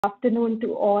Afternoon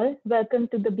to all. Welcome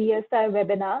to the BSI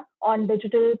webinar on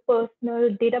Digital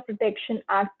Personal Data Protection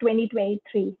Act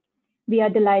 2023. We are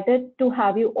delighted to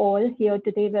have you all here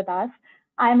today with us.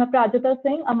 I am Aprajita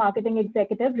Singh, a marketing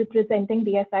executive representing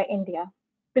BSI India.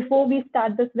 Before we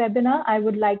start this webinar, I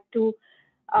would like to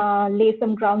lay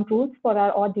some ground rules for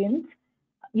our audience.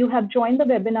 You have joined the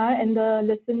webinar in the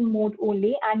listen mode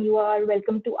only, and you are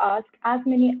welcome to ask as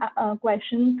many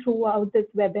questions throughout this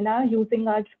webinar using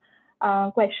our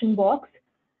question box.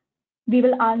 We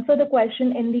will answer the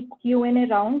question in the Q&A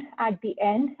round at the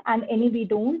end, and any we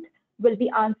don't will be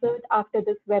answered after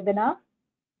this webinar.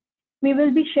 We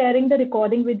will be sharing the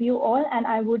recording with you all, and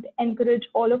I would encourage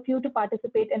all of you to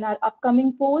participate in our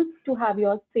upcoming polls to have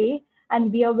your say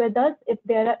and bear with us if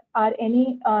there are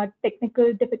any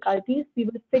technical difficulties. We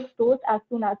will fix those as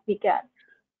soon as we can.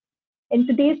 In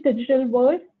today's digital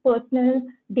world, personal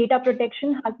data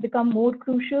protection has become more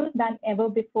crucial than ever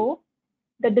before.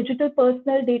 The Digital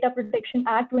Personal Data Protection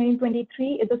Act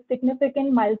 2023 is a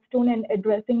significant milestone in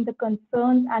addressing the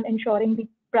concerns and ensuring the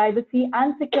privacy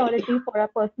and security for our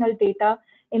personal data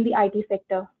in the IT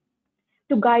sector.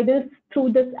 To guide us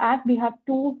through this act, we have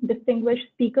two distinguished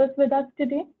speakers with us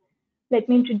today. Let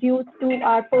me introduce to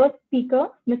our first speaker,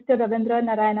 Mr. Ravindra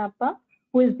Narayanappa,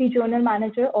 who is the General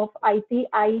Manager of ITES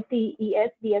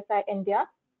BSI India.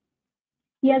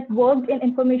 He has worked in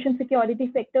information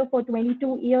security sector for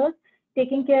 22 years,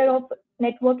 taking care of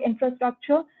network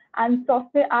infrastructure and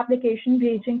software application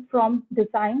ranging from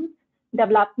design,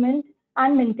 development,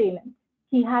 and maintenance.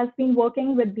 He has been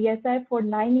working with BSI for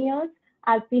 9 years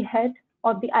as the head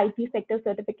of the IT sector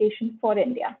certification for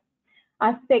India.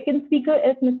 Our second speaker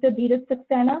is Mr. Dheeraj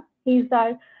Saxena. He is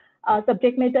our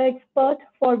subject matter expert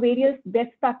for various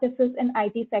best practices in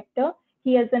IT sector.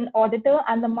 He is an auditor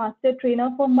and the master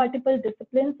trainer for multiple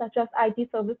disciplines such as IT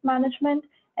service management,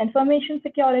 information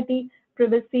security,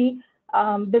 privacy,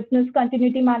 business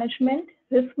continuity management,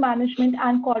 risk management,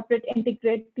 and corporate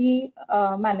integrity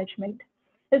management.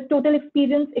 His total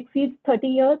experience exceeds 30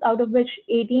 years, out of which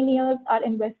 18 years are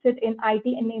invested in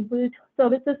IT-enabled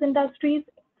services industries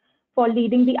for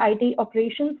leading the IT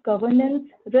operations, governance,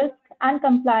 risk, and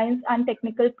compliance, and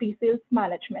technical pre-sales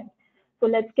management. So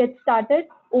let's get started.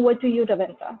 Over to you,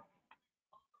 Ravindra.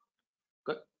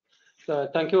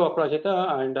 Thank you,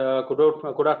 Aprajita, and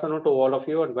good afternoon to all of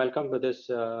you, and welcome to this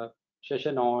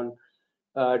session on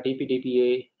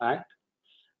DPDPA Act.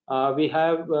 We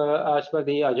have, as per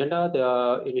the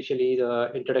agenda, initially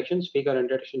the introduction, speaker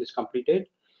introduction is completed,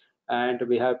 and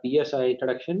we have BSI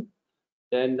introduction.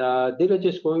 Then Dheeraj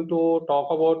is going to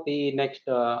talk about the next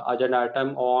agenda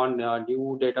item on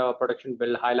new data protection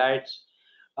bill highlights,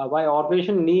 why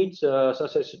organization needs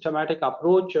such a systematic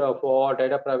approach for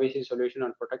data privacy solution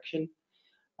and protection,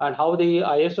 and how the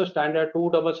ISO standard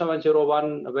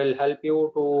 27701 will help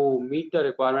you to meet the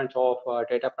requirements of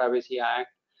Data Privacy Act,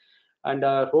 and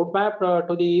a roadmap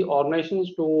to the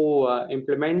organizations to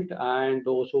implement, and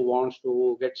those who wants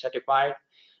to get certified.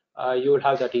 You will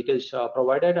have the details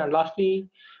provided, and lastly,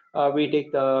 we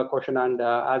take the question and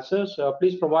answers.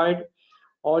 Please provide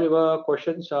all your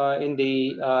questions in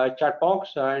the chat box,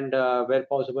 and where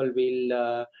possible,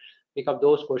 we'll pick up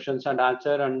those questions and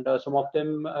answer, and some of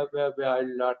them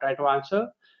I'll try to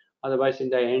answer. Otherwise, in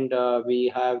the end,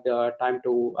 we have the time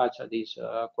to answer these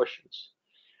questions.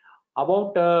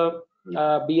 About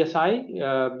BSI,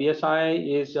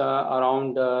 BSI is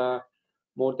around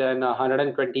more than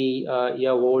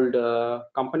 120-year-old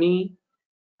company.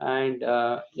 And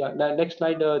yeah, next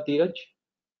slide, Dheeraj.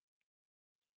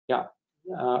 Yeah,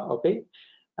 okay.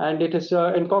 And it is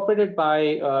incorporated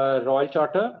by Royal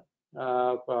Charter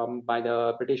by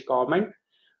the British government,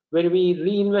 where we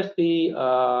reinvest the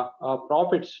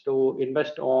profits to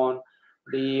invest on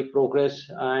the progress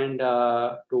and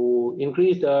to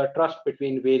increase the trust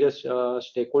between various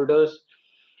stakeholders.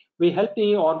 We help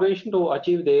the organization to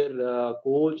achieve their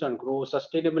goals and grow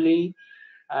sustainably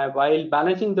while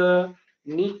balancing the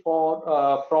need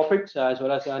for profits as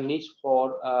well as needs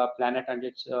for planet and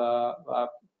its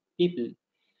people.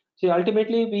 See,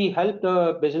 ultimately, we help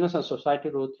the business and society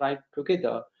to thrive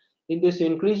together in this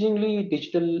increasingly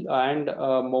digital and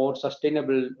more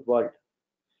sustainable world.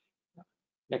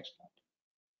 Next slide.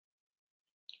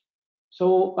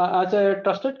 So, as a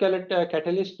trusted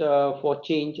catalyst for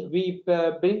change, we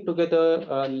bring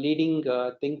together leading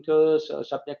thinkers,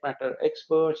 subject matter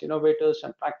experts, innovators,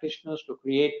 and practitioners to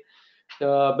create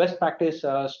the best practice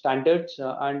standards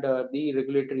and the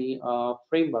regulatory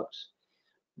frameworks.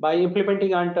 By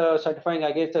implementing and certifying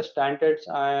against the standards,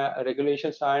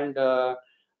 regulations, and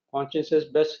conscientious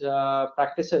best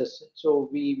practices, so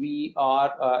we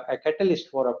are a catalyst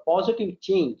for a positive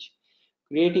change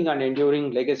creating an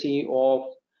enduring legacy of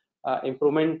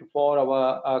improvement for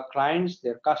our clients,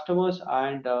 their customers,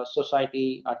 and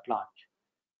society at large.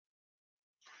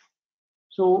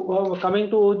 So coming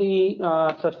to the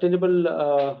sustainable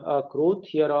growth,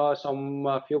 here are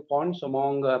some few points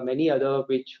among many other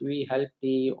which we help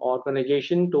the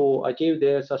organization to achieve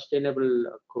their sustainable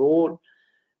growth.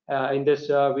 In this,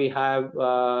 we have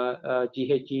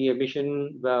GHG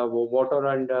emission, water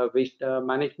and waste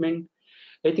management,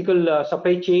 ethical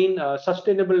supply chain,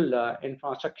 sustainable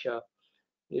infrastructure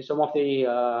is some of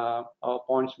the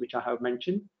points which I have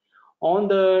mentioned. On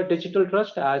the digital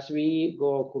trust, as we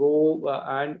grow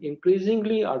and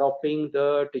increasingly adopting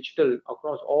the digital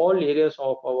across all areas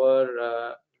of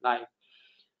our life,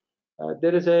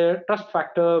 there is a trust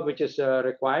factor which is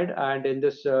required, and in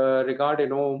this regard,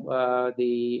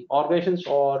 the organizations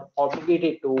are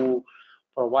obligated to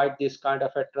provide this kind of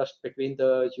a trust between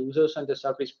the users and the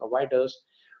service providers.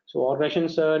 So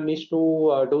organizations needs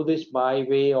to do this by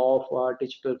way of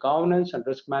digital governance and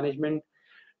risk management,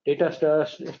 data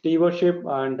stewardship,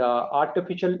 and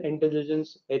artificial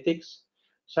intelligence ethics,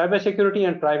 cybersecurity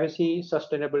and privacy,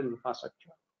 sustainable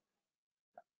infrastructure.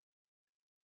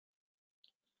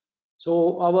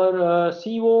 So our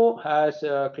CEO has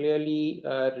clearly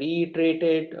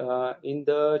reiterated in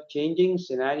the changing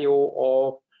scenario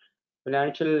of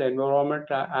financial environment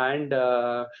and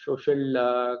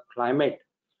social climate,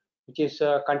 which is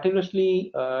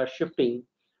continuously shifting.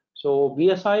 So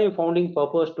BSI founding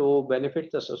purpose to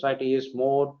benefit the society is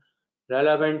more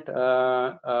relevant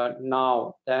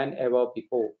now than ever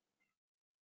before.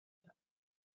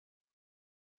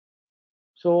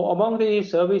 So among the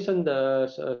service and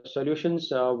the solutions,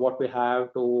 what we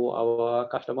have to our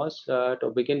customers,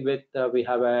 to begin with, we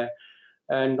have a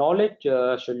knowledge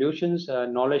solutions,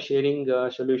 knowledge sharing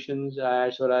solutions,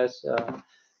 as well as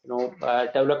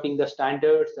developing the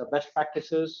standards, the best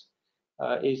practices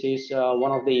is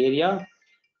one of the area.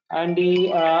 And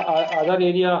the other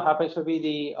area happens to be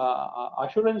the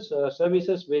assurance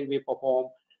services, where we perform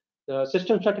the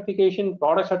system certification,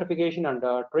 product certification, and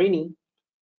training.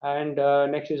 And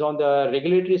next is on the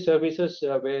regulatory services,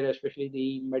 where especially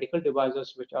the medical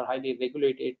devices which are highly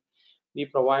regulated, we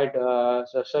provide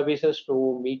services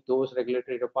to meet those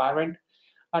regulatory requirements.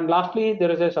 And lastly, there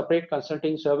is a separate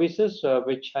consulting services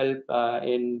which help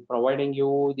in providing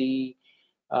you the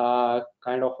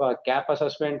kind of a gap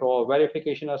assessment or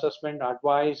verification assessment,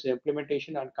 advice,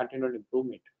 implementation, and continual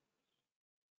improvement.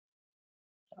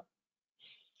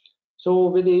 So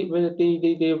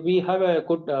we have a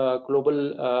good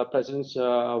global presence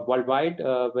worldwide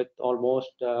with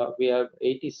almost we have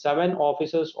 87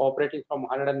 offices operating from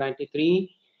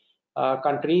 193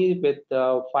 countries with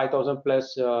 5,000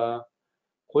 plus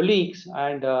colleagues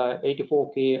and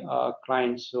 84K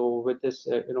clients. So with this,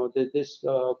 this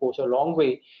goes a long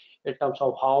way in terms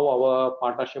of how our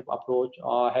partnership approach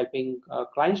are helping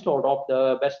clients to adopt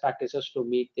the best practices to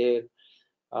meet their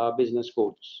business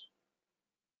goals.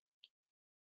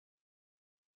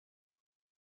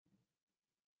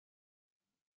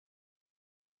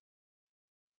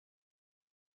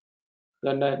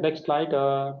 Then next slide,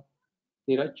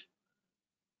 Dheeraj.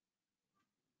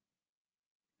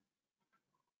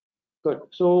 Good.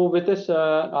 So with this,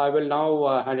 I will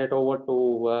now hand it over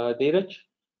to Dheeraj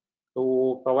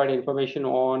to provide information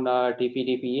on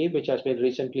DPDPA, which has been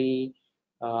recently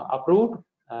approved,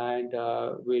 and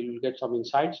we'll get some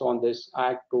insights on this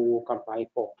act to comply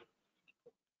for.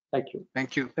 Thank you.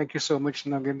 Thank you. Thank you so much,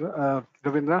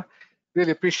 Ravindra.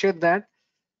 Really appreciate that.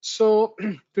 So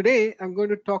today I'm going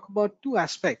to talk about two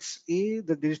aspects. A,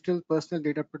 the Digital Personal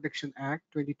Data Protection Act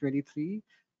 2023.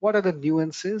 What are the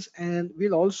nuances? And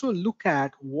we'll also look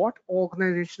at what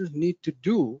organizations need to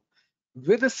do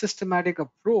with a systematic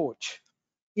approach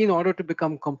in order to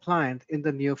become compliant in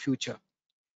the near future.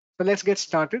 So let's get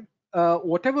started.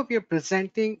 Whatever we are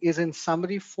presenting is in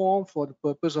summary form for the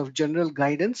purpose of general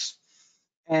guidance,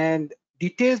 and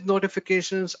detailed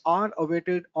notifications are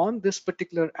awaited on this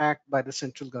particular act by the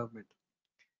central government.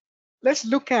 Let's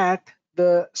look at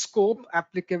the scope,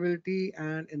 applicability,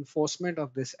 and enforcement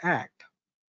of this act.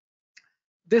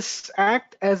 This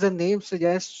act, as the name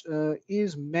suggests,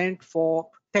 is meant for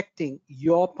protecting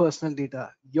your personal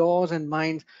data, yours and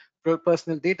mine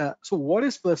personal data. So what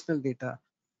is personal data?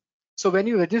 So when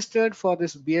you registered for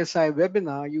this BSI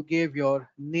webinar, you gave your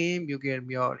name, you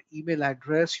gave your email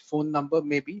address, phone number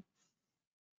maybe.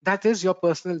 That is your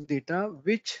personal data,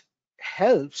 which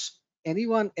helps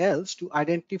anyone else to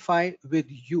identify with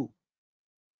you.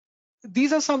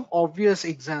 These are some obvious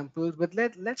examples, but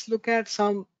let's look at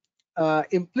some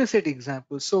implicit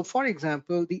examples. So for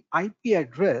example, the IP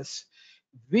address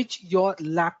which your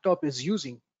laptop is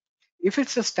using. If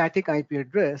it's a static IP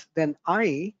address, then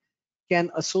I can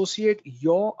associate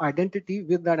your identity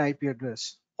with that IP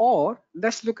address. Or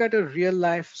let's look at a real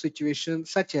life situation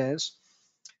such as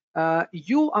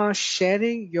you are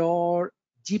sharing your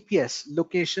GPS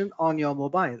location on your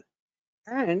mobile.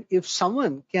 And if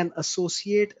someone can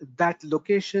associate that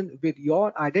location with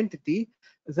your identity,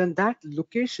 then that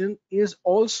location is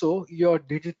also your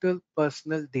digital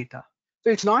personal data. So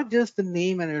it's not just the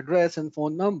name and address and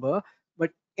phone number,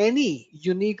 but any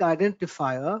unique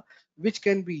identifier which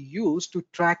can be used to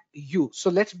track you. So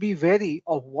let's be wary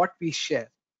of what we share.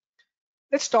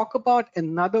 Let's talk about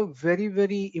another very,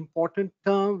 very important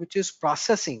term, which is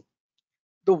processing.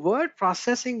 The word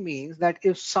processing means that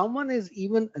if someone is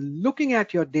even looking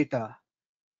at your data,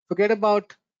 forget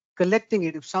about collecting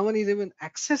it, if someone is even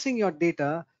accessing your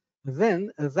data,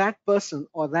 then that person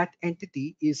or that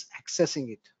entity is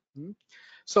accessing it.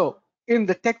 So in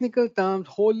the technical terms,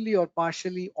 wholly or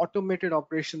partially automated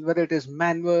operation, whether it is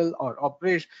manual or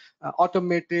operation,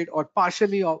 automated or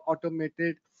partially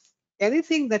automated,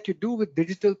 anything that you do with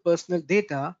digital personal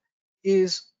data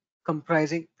is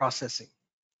comprising processing.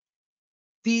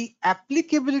 The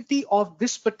applicability of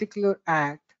this particular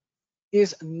act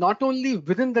is not only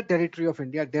within the territory of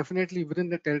India, definitely within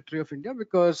the territory of India,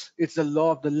 because it's the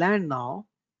law of the land now,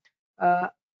 uh,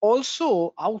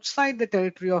 also outside the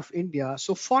territory of India.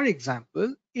 So for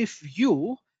example, if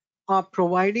you are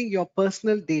providing your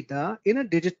personal data in a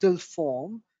digital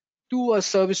form to a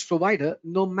service provider,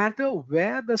 no matter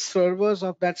where the servers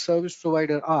of that service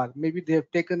provider are, maybe they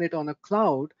have taken it on a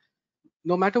cloud,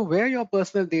 no matter where your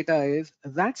personal data is,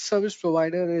 that service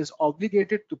provider is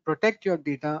obligated to protect your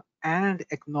data and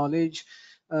acknowledge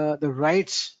the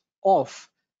rights of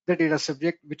the data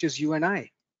subject, which is you and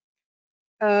I.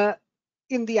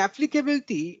 In the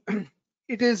applicability,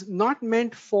 it is not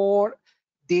meant for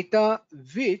data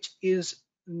which is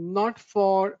not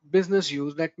for business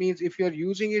use. That means if you're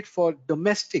using it for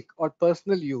domestic or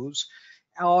personal use,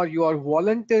 or you are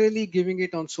voluntarily giving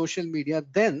it on social media,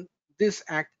 then this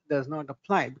act does not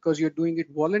apply because you're doing it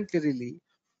voluntarily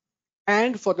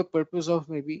and for the purpose of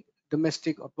maybe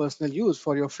domestic or personal use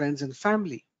for your friends and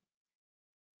family.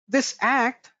 This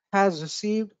act has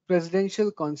received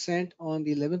presidential consent on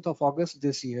the 11th of August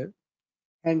this year,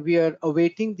 and we are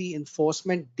awaiting the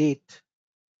enforcement date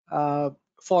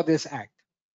for this act.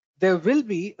 There will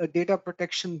be a data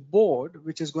protection board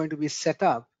which is going to be set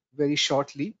up very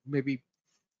shortly, maybe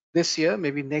this year,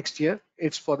 maybe next year.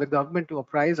 It's for the government to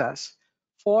apprise us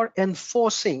for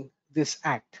enforcing this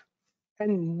act.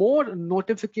 And more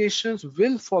notifications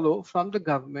will follow from the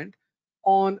government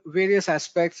on various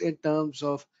aspects in terms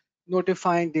of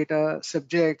notifying data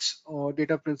subjects or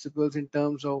data principals in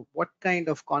terms of what kind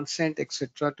of consent,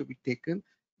 etc., to be taken.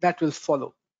 That will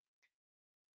follow.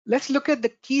 Let's look at the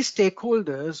key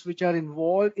stakeholders which are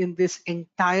involved in this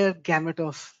entire gamut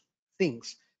of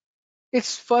things.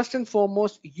 It's first and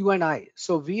foremost you and I.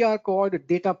 So we are called a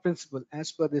data principal.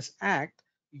 As per this act,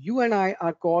 you and I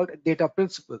are called data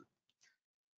principal.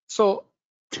 So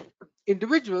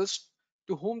individuals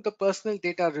to whom the personal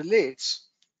data relates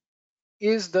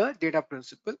is the data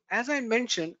principal. As I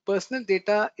mentioned, personal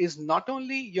data is not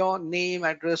only your name,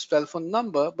 address, telephone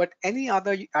number, but any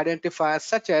other identifier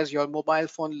such as your mobile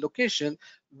phone location,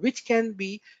 which can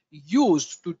be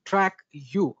used to track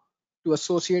you, to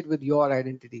associate with your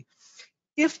identity.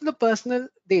 If the personal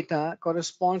data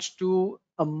corresponds to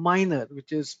a minor,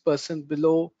 which is person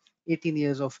below 18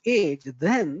 years of age,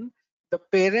 then the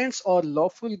parents or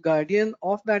lawful guardian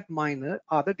of that minor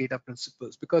are the data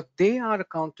principals because they are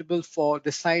accountable for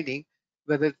deciding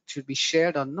whether it should be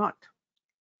shared or not.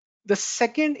 The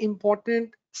second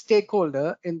important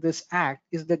stakeholder in this act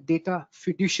is the data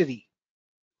fiduciary.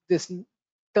 This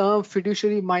term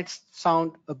fiduciary might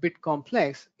sound a bit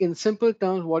complex. In simple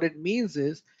terms, what it means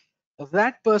is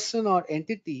that person or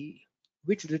entity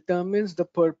which determines the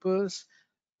purpose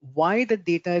why the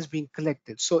data is being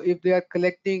collected. So if they are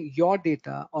collecting your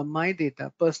data or my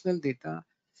data, personal data,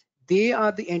 they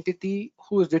are the entity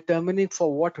who is determining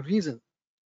for what reason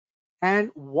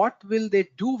and what will they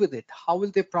do with it, how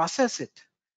will they process it.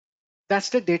 That's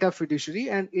the data fiduciary,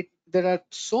 and there are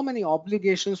so many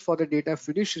obligations for the data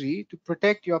fiduciary to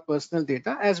protect your personal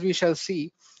data, as we shall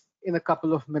see in a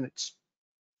couple of minutes.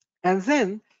 And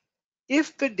then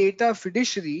if the data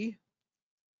fiduciary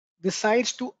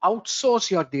decides to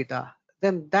outsource your data,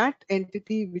 then that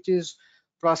entity which is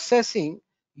processing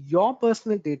your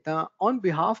personal data on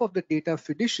behalf of the data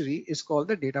fiduciary is called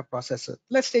the data processor.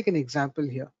 Let's take an example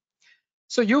here.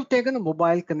 So you've taken a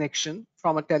mobile connection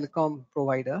from a telecom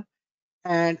provider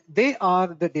And they are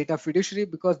the data fiduciary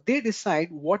because they decide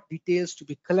what details to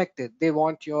be collected. They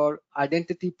want your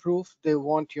identity proof, they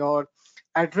want your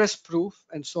address proof,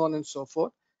 and so on and so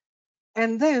forth.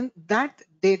 And then that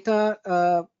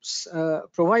data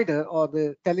provider or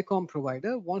the telecom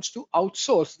provider wants to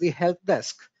outsource the help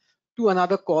desk to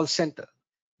another call center.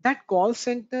 That call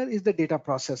center is the data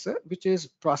processor, which is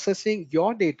processing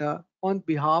your data on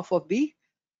behalf of the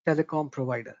telecom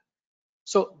provider.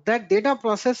 So that data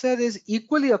processor is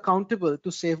equally accountable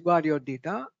to safeguard your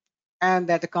data, and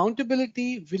that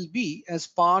accountability will be as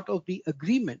part of the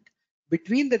agreement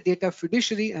between the data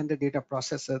fiduciary and the data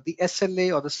processor, the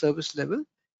SLA or the service level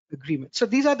agreement. So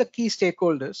these are the key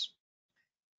stakeholders.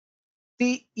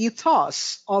 The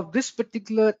ethos of this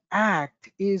particular act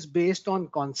is based on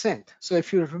consent. So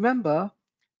if you remember,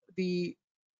 the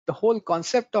whole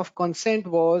concept of consent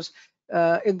was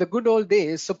in the good old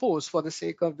days. Suppose, for the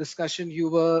sake of discussion, you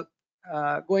were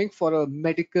going for a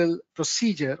medical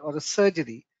procedure or a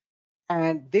surgery,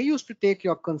 and they used to take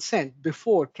your consent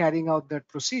before carrying out that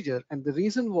procedure, and the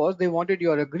reason was they wanted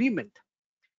your agreement.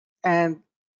 And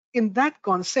in that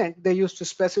consent, they used to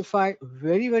specify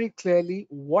very, very clearly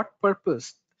what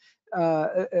purpose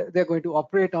they're going to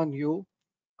operate on you,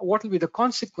 what will be the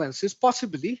consequences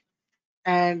possibly,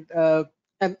 and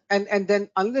and then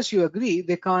unless you agree,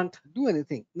 they can't do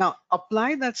anything. Now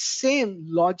apply that same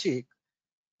logic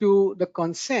to the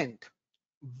consent,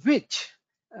 which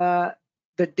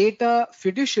the data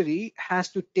fiduciary has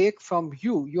to take from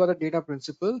you. You are the data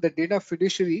principal. The data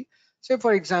fiduciary, say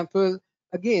for example,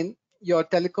 again, your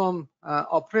telecom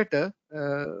operator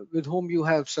with whom you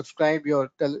have subscribed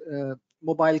your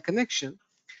mobile connection,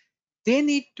 they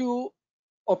need to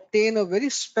obtain a very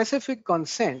specific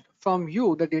consent from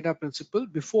you, the data principal,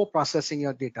 before processing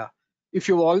your data. If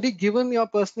you've already given your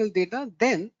personal data,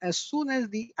 then as soon as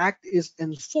the act is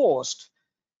enforced,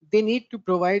 they need to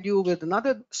provide you with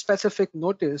another specific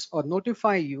notice or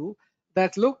notify you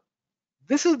that, look,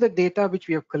 this is the data which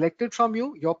we have collected from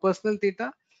you, your personal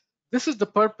data. This is the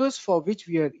purpose for which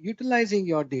we are utilizing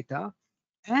your data.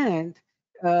 And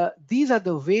these are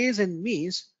the ways and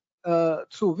means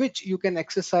through which you can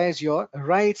exercise your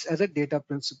rights as a data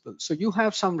principal. So you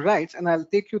have some rights, and I'll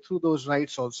take you through those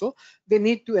rights also. They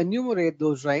need to enumerate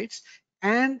those rights.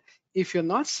 And if you're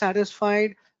not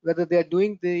satisfied whether they're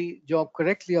doing the job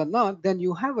correctly or not, then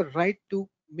you have a right to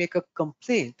make a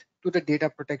complaint to the Data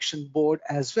Protection Board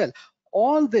as well.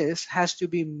 All this has to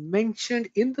be mentioned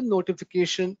in the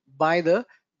notification by the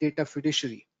data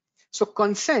fiduciary. So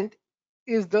consent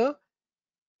is the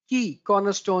key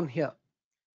cornerstone here.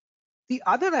 The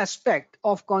other aspect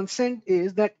of consent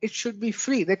is that it should be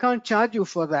free. They can't charge you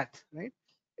for that, right?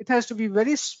 It has to be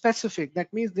very specific.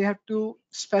 That means they have to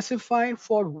specify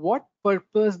for what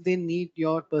purpose they need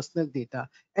your personal data,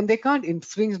 and they can't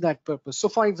infringe that purpose. So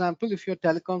for example, if your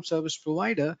telecom service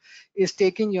provider is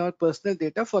taking your personal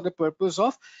data for the purpose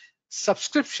of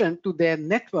subscription to their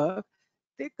network,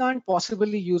 they can't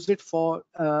possibly use it for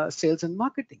sales and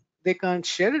marketing. They can't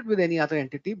share it with any other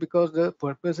entity because the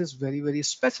purpose is very, very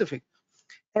specific.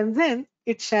 And then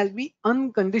it shall be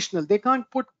unconditional. They can't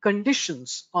put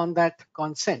conditions on that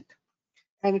consent.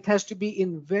 And it has to be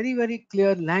in very, very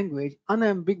clear language,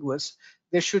 unambiguous.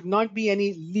 There should not be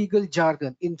any legal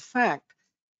jargon. In fact,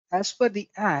 as per the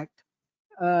Act,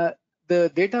 uh, the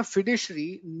data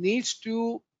fiduciary needs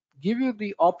to give you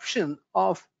the option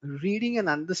of reading and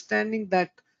understanding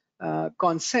that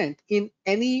consent in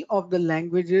any of the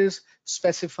languages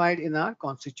specified in our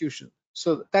constitution.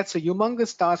 So that's a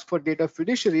humongous task for data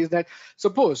fiduciaries, that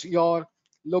suppose your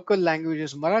local language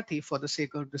is Marathi for the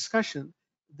sake of discussion,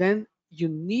 then you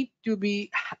need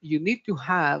to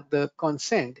have the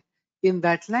consent in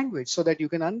that language so that you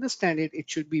can understand it. It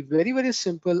should be very, very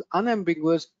simple,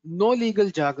 unambiguous, no legal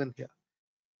jargon here.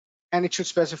 And it should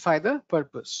specify the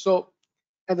purpose. So,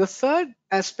 and the third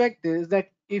aspect is that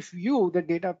if you, the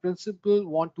data principal,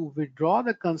 want to withdraw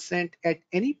the consent at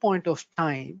any point of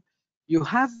time, you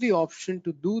have the option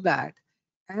to do that,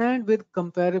 and with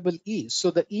comparable ease. So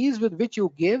the ease with which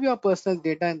you gave your personal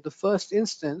data in the first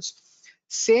instance,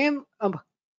 same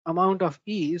amount of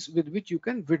ease with which you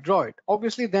can withdraw it.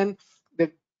 Obviously, then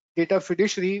the data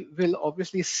fiduciary will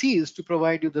obviously cease to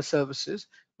provide you the services,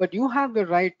 but you have the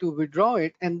right to withdraw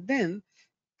it, and then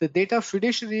the data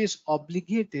fiduciary is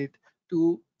obligated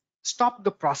to stop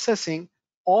the processing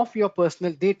of your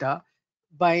personal data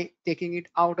by taking it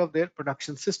out of their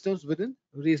production systems within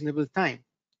reasonable time.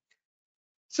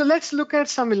 So let's look at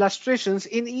some illustrations.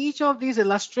 In each of these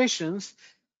illustrations,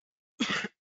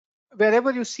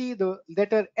 wherever you see the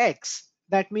letter X,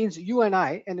 that means you and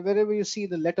I, and wherever you see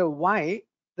the letter Y,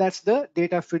 that's the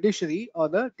data fiduciary or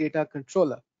the data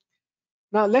controller.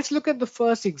 Now let's look at the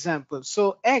first example.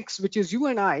 So X, which is you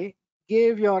and I,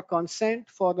 gave your consent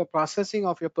for the processing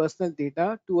of your personal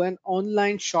data to an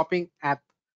online shopping app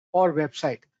or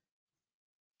website.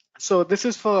 So this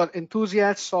is for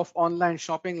enthusiasts of online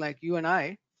shopping like you and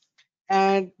I,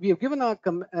 and we have given our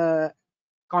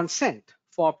consent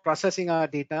for processing our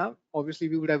data. Obviously,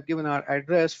 we would have given our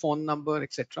address, phone number,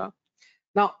 etc.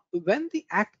 Now, when the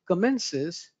act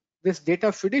commences, this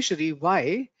data fiduciary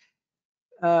Y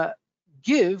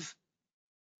give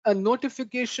a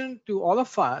notification to all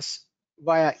of us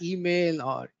via email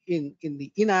or in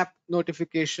the in-app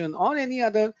notification or any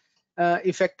other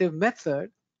effective method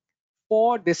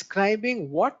for describing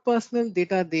what personal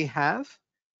data they have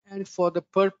and for the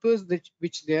purpose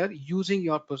which they are using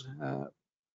your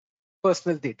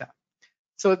personal data.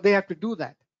 So they have to do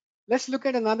that. Let's look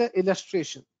at another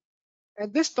illustration.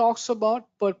 And this talks about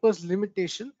purpose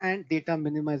limitation and data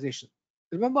minimization.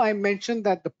 Remember, I mentioned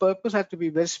that the purpose has to be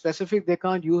very specific. They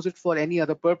can't use it for any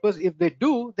other purpose. If they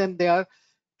do, then they are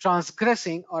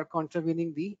transgressing or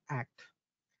contravening the act.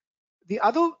 The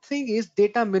other thing is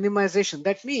data minimization.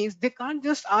 That means they can't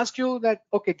just ask you that,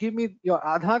 okay, give me your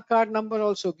Aadhaar card number,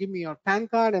 also give me your PAN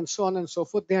card, and so on and so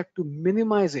forth. They have to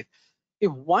minimize it.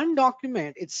 If one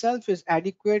document itself is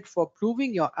adequate for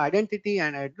proving your identity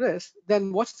and address,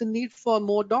 then what's the need for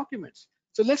more documents?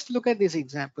 So let's look at this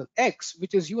example. X,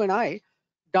 which is you and I,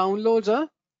 downloads a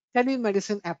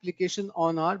telemedicine application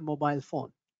on our mobile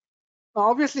phone. Now,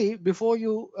 obviously, before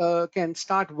you can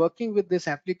start working with this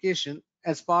application,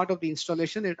 as part of the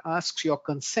installation, it asks your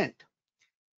consent.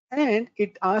 And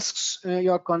it asks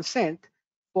your consent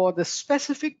for the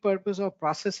specific purpose of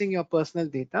processing your personal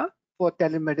data for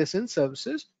telemedicine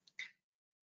services.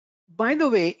 By the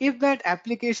way, if that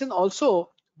application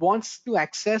also wants to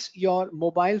access your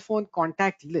mobile phone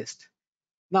contact list,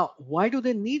 now, why do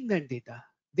they need that data?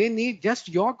 They need just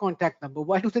your contact number.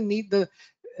 Why do they need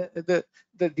the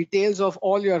details of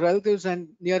all your relatives and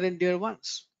near and dear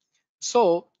ones?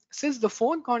 So since the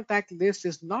phone contact list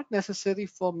is not necessary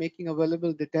for making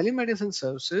available the telemedicine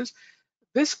services,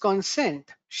 this consent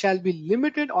shall be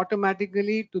limited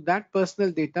automatically to that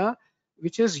personal data,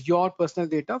 which is your personal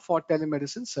data for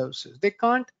telemedicine services. They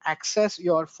can't access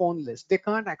your phone list. They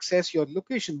can't access your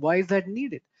location. Why is that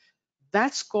needed?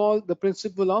 That's called the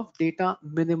principle of data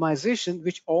minimization,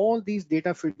 which all these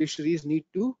data fiduciaries need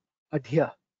to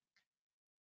adhere.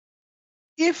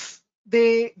 If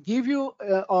they give you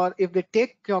or if they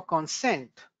take your consent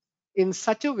in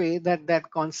such a way that that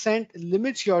consent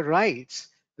limits your rights,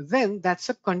 then that's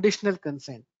a conditional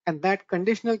consent, and that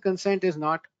conditional consent is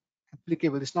not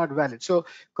applicable, it's not valid. So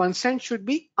consent should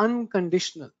be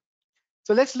unconditional.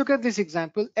 So let's look at this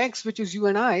example. X, which is you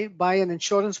and I, buy an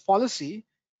insurance policy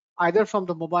either from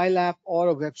the mobile app or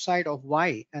a website of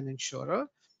Y, an insurer,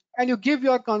 and you give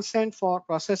your consent for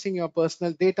processing your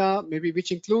personal data, maybe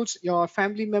which includes your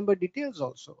family member details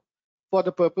also, for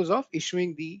the purpose of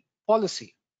issuing the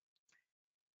policy.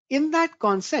 In that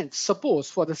consent,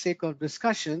 suppose for the sake of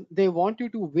discussion, they want you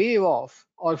to waive off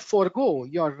or forego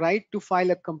your right to file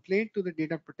a complaint to the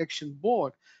Data Protection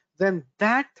Board, then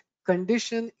that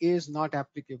condition is not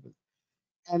applicable.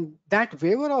 And that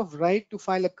waiver of right to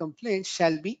file a complaint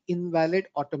shall be invalid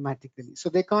automatically. So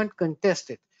they can't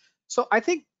contest it. So I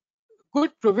think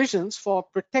good provisions for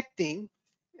protecting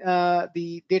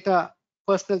the data,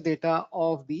 personal data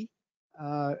of the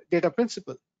data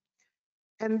principal.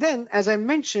 And then, as I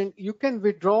mentioned, you can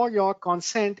withdraw your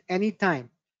consent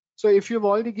anytime. So if you've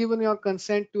already given your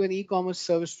consent to an e-commerce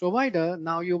service provider,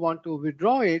 now you want to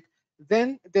withdraw it,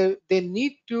 then they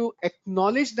need to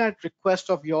acknowledge that request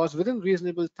of yours within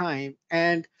reasonable time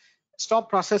and stop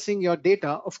processing your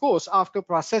data, of course, after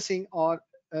processing or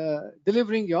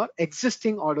delivering your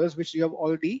existing orders, which you have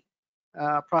already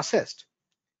processed.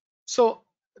 So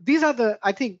these are the,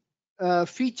 I think,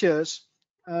 features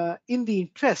in the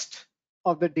interest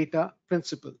of the data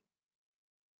principle.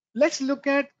 Let's look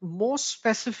at more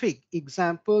specific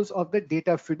examples of the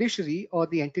data fiduciary or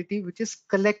the entity which is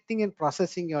collecting and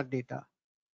processing your data.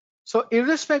 So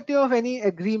irrespective of any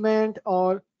agreement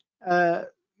or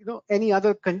any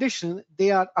other condition, they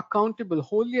are accountable,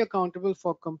 wholly accountable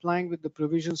for complying with the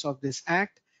provisions of this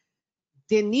act.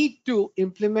 They need to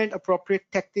implement appropriate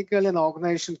technical and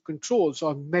organizational controls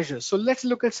or measures. So let's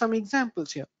look at some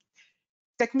examples here.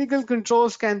 Technical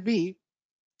controls can be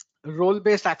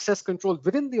role-based access control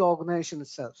within the organization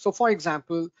itself. So for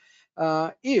example,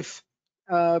 if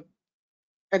an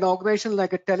organization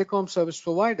like a telecom service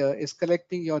provider is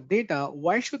collecting your data,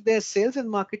 why should their sales and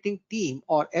marketing team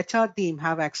or HR team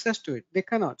have access to it? They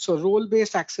cannot. So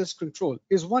role-based access control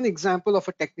is one example of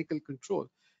a technical control.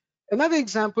 Another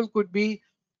example could be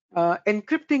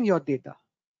encrypting your data.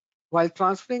 While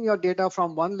transferring your data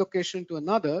from one location to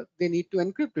another, they need to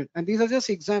encrypt it. And these are just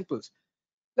examples.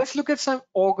 Let's look at some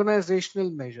organizational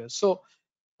measures. So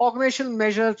organizational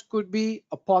measures could be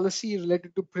a policy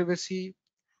related to privacy,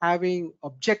 having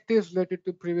objectives related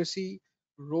to privacy,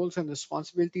 roles and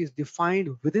responsibilities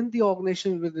defined within the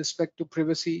organization with respect to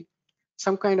privacy,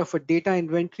 some kind of a data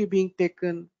inventory being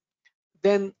taken,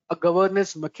 then a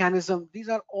governance mechanism. These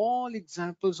are all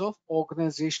examples of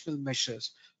organizational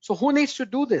measures. So who needs to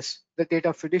do this? The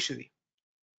data fiduciary.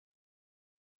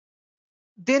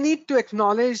 They need to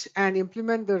acknowledge and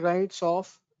implement the rights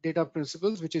of data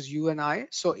principals, which is you and I.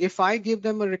 So if I give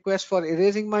them a request for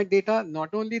erasing my data,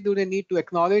 not only do they need to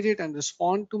acknowledge it and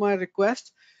respond to my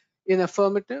request in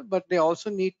affirmative, but they also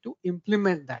need to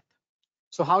implement that.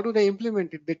 So how do they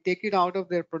implement it? They take it out of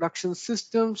their production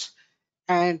systems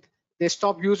and they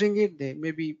stop using it. They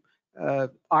maybe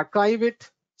archive it.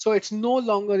 So it's no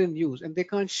longer in use and they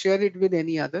can't share it with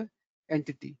any other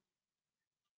entity.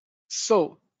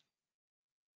 So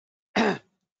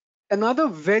another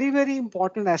very, very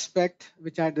important aspect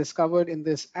which I discovered in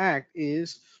this act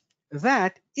is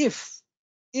that if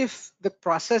the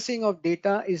processing of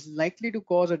data is likely to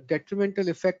cause a detrimental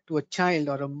effect to a child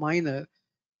or a minor,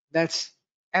 that's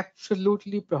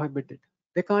absolutely prohibited.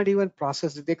 They can't even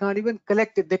process it. They can't even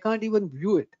collect it. They can't even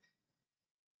view it.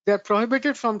 They're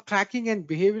prohibited from tracking and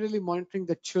behaviorally monitoring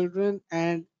the children,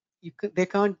 and they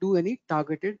can't do any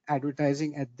targeted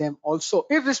advertising at them also,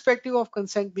 irrespective of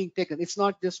consent being taken. It's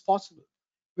not just possible,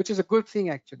 which is a good thing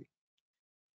actually.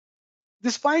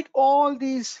 Despite all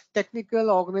these technical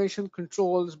organization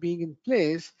controls being in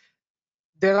place,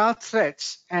 there are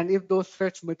threats, and if those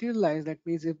threats materialize, that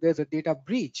means if there's a data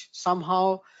breach,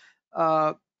 somehow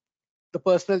the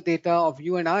personal data of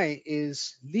you and I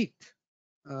is leaked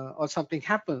or something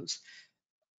happens,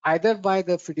 either by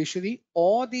the fiduciary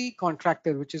or the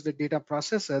contractor, which is the data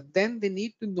processor, then they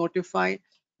need to notify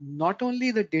not only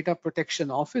the data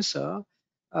protection officer,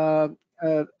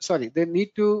 they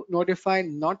need to notify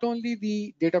not only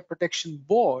the data protection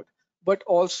board, but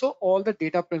also all the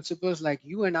data principals like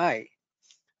you and I,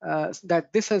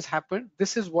 that this has happened.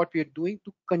 This is what we are doing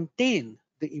to contain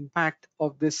the impact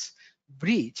of this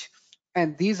breach.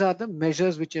 And these are the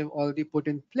measures which have already put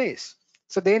in place.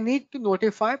 So they need to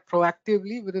notify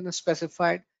proactively within a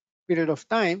specified period of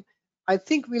time. I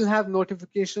think we'll have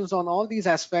notifications on all these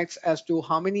aspects as to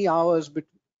how many hours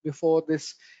before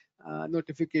this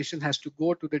notification has to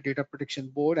go to the data protection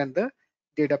board and the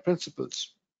data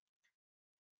principals.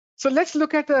 So let's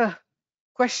look at a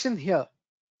question here.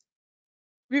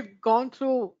 We've gone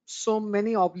through so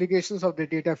many obligations of the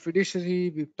data fiduciary.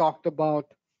 We've talked about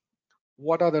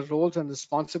what are the roles and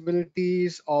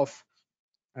responsibilities of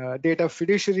data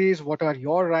fiduciaries, what are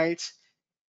your rights.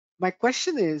 My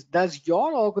question is, does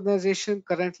your organization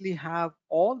currently have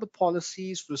all the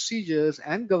policies, procedures,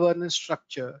 and governance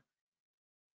structure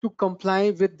to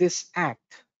comply with this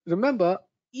act? Remember,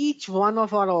 each one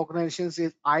of our organizations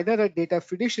is either a data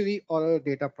fiduciary or a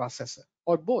data processor,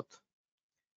 or both.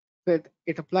 But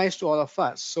it applies to all of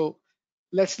us. So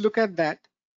let's look at that,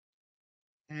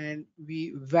 and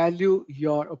we value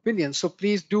your opinion. So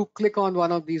please do click on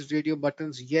one of these radio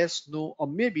buttons, yes, no, or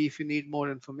maybe if you need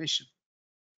more information.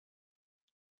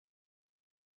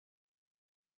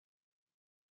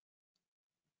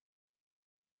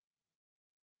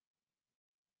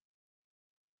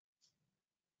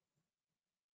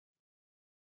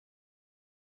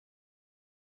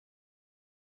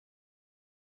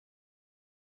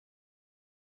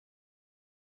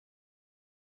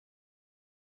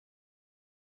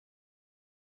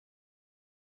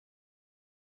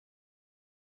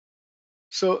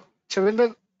 So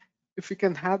Chavinder, if you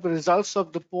can have the results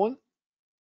of the poll.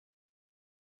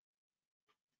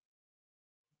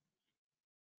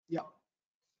 Yeah.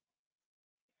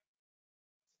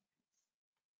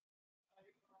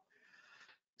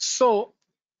 So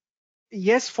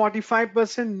yes,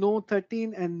 45%, no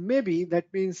 13, and maybe, that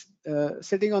means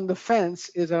sitting on the fence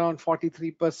is around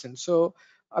 43%. So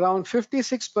around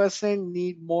 56%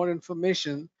 need more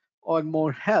information or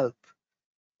more help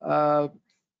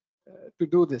to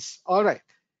do this. All right.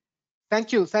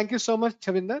 Thank you. Thank you so much,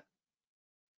 Chavinder.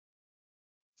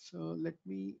 So let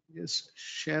me just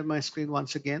share my screen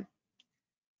once again.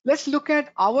 Let's look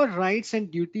at our rights and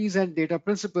duties and data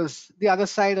principles, the other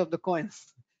side of the coin.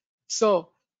 So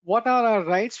what are our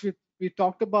rights? We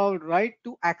talked about right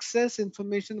to access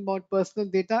information about personal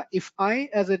data. If I,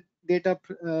 as a data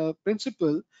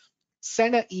principal,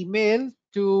 send an email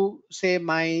to, say,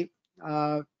 my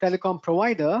telecom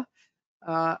provider,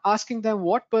 asking them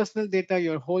what personal data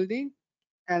you're holding,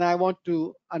 and I want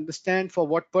to understand for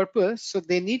what purpose. So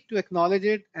they need to acknowledge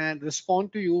it and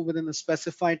respond to you within a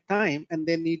specified time, and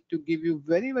they need to give you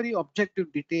very, very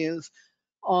objective details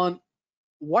on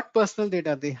what personal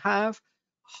data they have,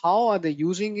 how are they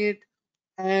using it,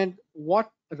 and what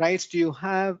rights do you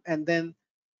have. And then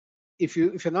if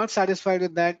you're not satisfied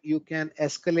with that, you can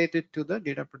escalate it to the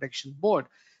data protection board.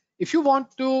 If you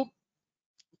want to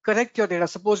correct your data,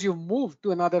 suppose you've moved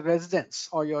to another residence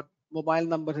or your mobile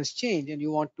number has changed and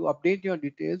you want to update your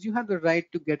details, you have the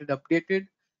right to get it updated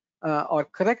or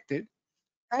corrected,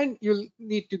 and you'll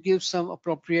need to give some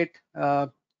appropriate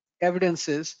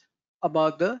evidences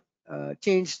about the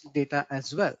changed data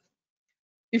as well.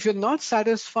 If you're not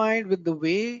satisfied with the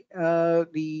way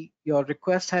your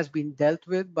request has been dealt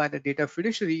with by the data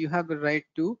fiduciary, you have the right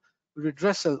to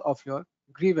redressal of your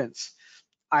grievance,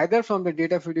 either from the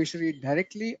data fiduciary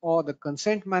directly or the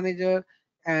consent manager,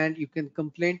 and you can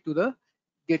complain to the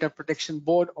data protection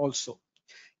board also.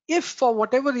 If for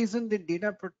whatever reason the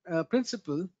data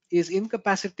principal is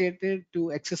incapacitated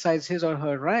to exercise his or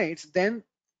her rights, then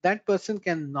that person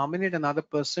can nominate another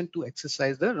person to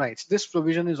exercise the rights. This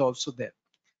provision is also there.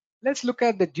 Let's look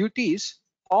at the duties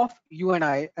of you and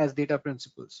I as data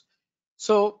principals.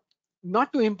 So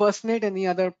not to impersonate any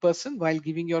other person while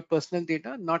giving your personal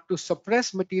data, not to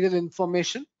suppress material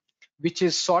information which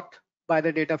is sought by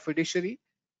the data fiduciary,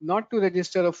 not to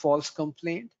register a false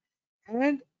complaint.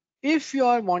 And if you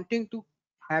are wanting to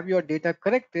have your data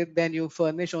corrected, then you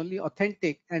furnish only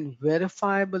authentic and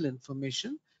verifiable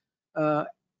information uh,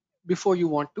 before you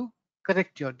want to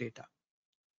correct your data,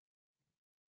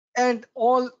 and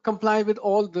all comply with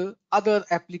all the other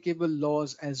applicable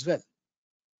laws as well.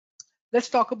 Let's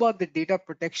talk about the Data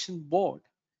Protection Board,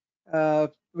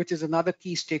 which is another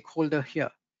key stakeholder here.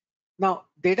 Now,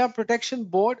 Data Protection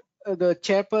Board, the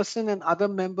chairperson and other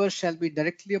members shall be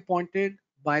directly appointed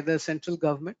by the central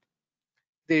government.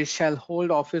 They shall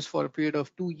hold office for a period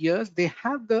of 2 years. They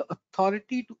have the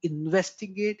authority to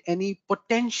investigate any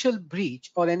potential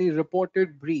breach or any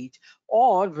reported breach,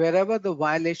 or wherever the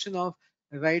violation of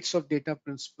rights of data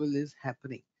principle is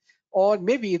happening. Or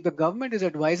maybe if the government is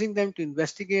advising them to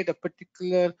investigate a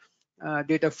particular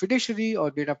data fiduciary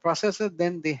or data processor,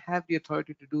 then they have the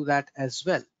authority to do that as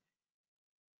well.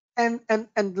 And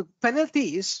the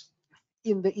penalties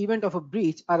in the event of a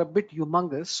breach are a bit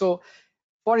humongous. So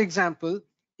for example,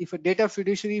 if a data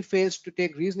fiduciary fails to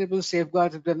take reasonable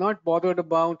safeguards, if they're not bothered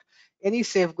about any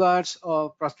safeguards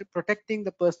or protecting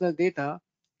the personal data,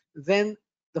 then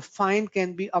the fine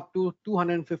can be up to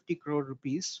 250 crore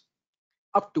rupees,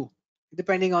 up to,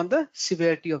 depending on the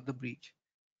severity of the breach.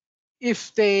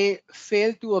 If they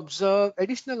fail to observe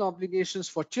additional obligations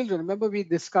for children, remember we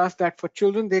discussed that for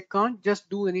children, they can't just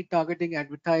do any targeting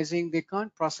advertising, they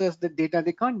can't process the data,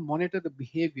 they can't monitor the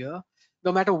behavior,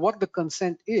 no matter what the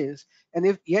consent is. And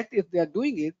if they're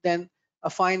doing it, then a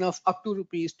fine of up to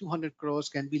rupees 200 crores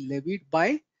can be levied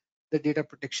by the Data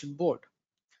Protection Board.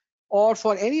 Or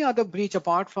for any other breach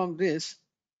apart from this,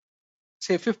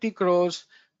 say 50 crores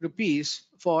rupees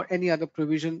for any other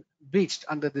provision breached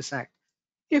under this act.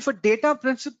 If a data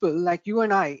principal like you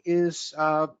and I is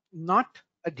not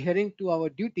adhering to our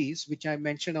duties, which I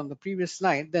mentioned on the previous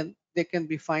slide, then they can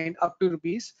be fined up to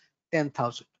rupees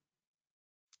 10,000.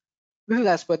 This is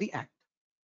as per the act.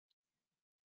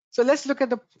 So let's look at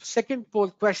the second poll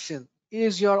question.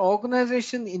 Is your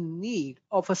organization in need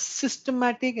of a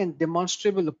systematic and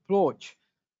demonstrable approach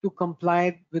to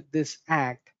comply with this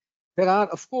act? There are,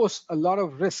 of course, a lot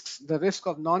of risks: the risk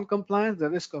of non-compliance, the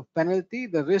risk of penalty,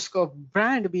 the risk of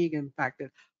brand being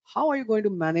impacted. How are you going to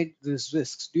manage these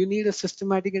risks? Do you need a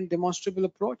systematic and demonstrable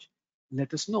approach?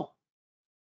 Let us know.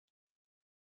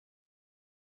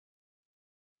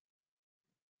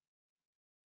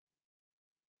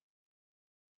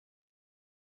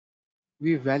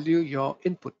 We value your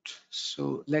input,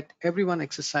 so let everyone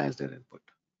exercise their input.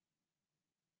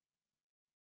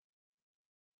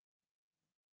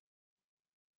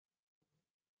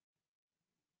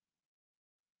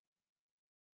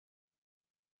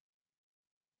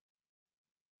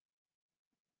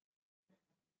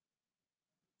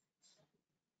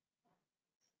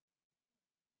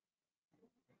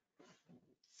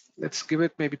 Let's give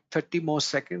it maybe 30 more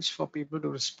seconds for people to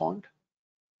respond.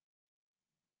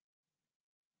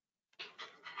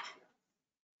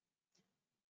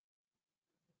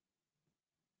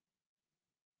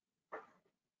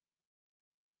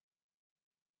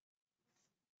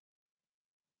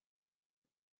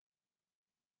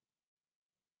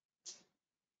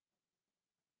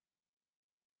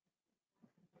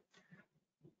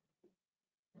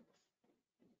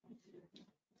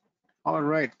 All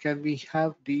right, can we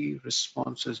have the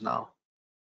responses now?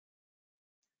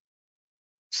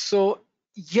 So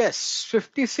yes,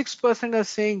 56% are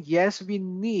saying yes, we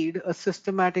need a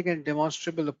systematic and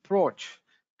demonstrable approach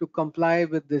to comply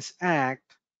with this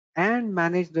act and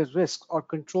manage the risks or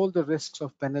control the risks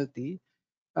of penalty.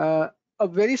 A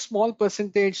very small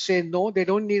percentage say no, they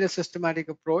don't need a systematic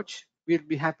approach. We'll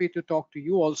be happy to talk to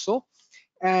you also.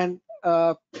 And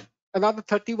another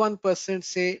 31%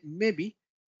 say maybe.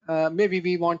 Maybe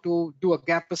we want to do a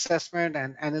gap assessment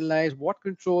and analyze what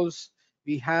controls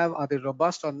we have, are they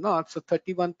robust or not. So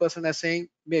 31% are saying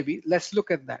maybe, let's look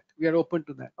at that. We are open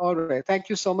to that. All right, thank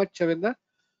you so much, Chavinder.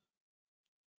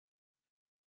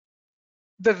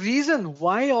 The reason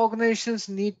why organizations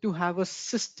need to have a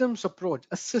systems approach,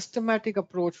 a systematic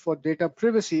approach for data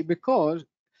privacy, because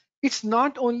it's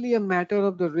not only a matter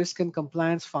of the risk and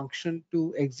compliance function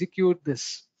to execute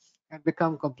this and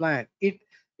become compliant.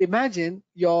 Imagine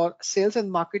your sales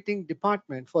and marketing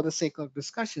department, for the sake of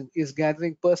discussion, is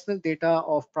gathering personal data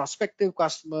of prospective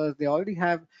customers. They already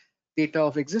have data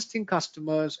of existing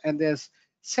customers, and there's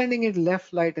sending it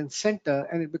left, right, and center,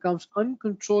 and it becomes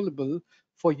uncontrollable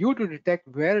for you to detect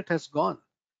where it has gone.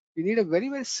 You need a very,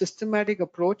 very systematic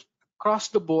approach across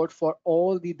the board for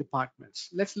all the departments.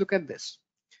 Let's look at this.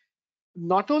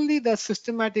 Not only the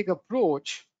systematic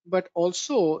approach, but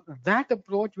also that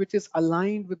approach which is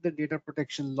aligned with the data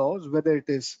protection laws, whether it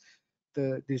is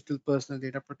the Digital Personal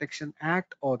Data Protection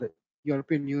Act or the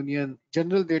European Union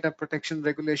General Data Protection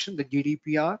Regulation, the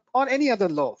GDPR, or any other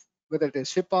law, whether it is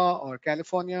HIPAA or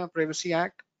California Privacy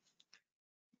Act.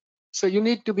 So you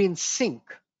need to be in sync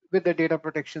with the data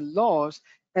protection laws,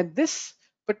 and this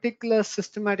particular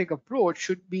systematic approach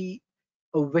should be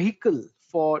a vehicle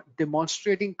for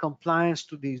demonstrating compliance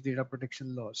to these data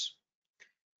protection laws.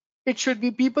 It should be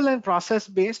people and process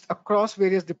based across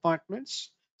various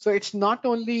departments. So it's not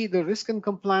only the risk and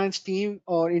compliance team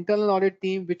or internal audit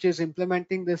team which is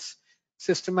implementing this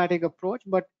systematic approach,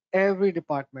 but every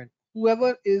department,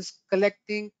 whoever is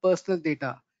collecting personal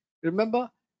data.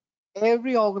 Remember,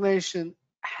 every organization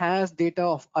has data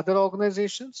of other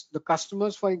organizations. The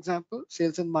customers, for example,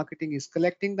 sales and marketing is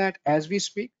collecting that as we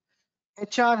speak.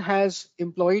 HR has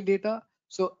employee data.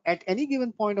 So at any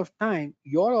given point of time,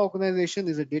 your organization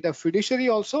is a data fiduciary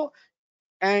also,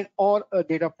 and or a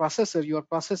data processor. You are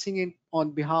processing it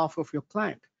on behalf of your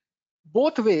client.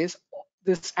 Both ways,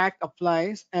 this act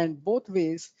applies, and both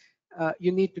ways,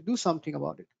 you need to do something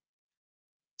about it.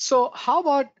 So how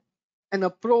about an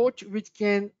approach which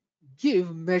can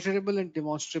give measurable and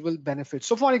demonstrable benefits?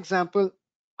 So for example,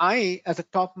 I, as a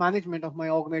top management of my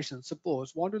organization,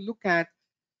 suppose, want to look at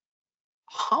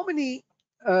how many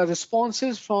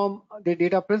responses from the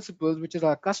data principals, which is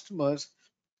our customers,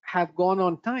 have gone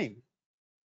on time.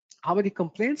 How many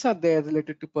complaints are there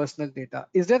related to personal data?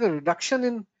 Is there a reduction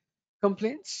in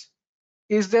complaints?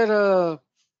 Is there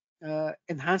a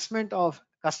enhancement of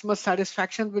customer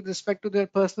satisfaction with respect to their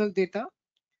personal data?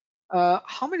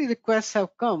 How many requests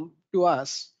have come to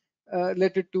us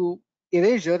related to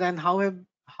erasure, and how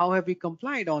have we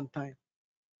complied on time?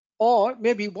 Or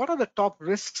maybe what are the top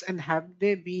risks and have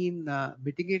they been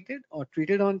mitigated or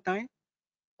treated on time?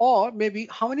 Or maybe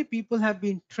how many people have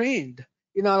been trained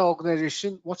in our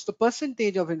organization? What's the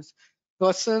percentage of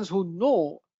persons who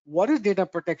know what is data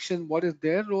protection, what is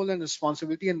their role and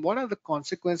responsibility, and what are the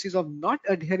consequences of not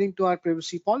adhering to our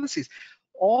privacy policies?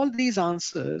 All these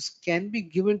answers can be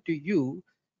given to you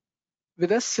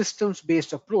with a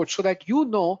systems-based approach so that you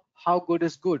know how good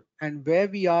is good and where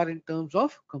we are in terms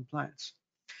of compliance.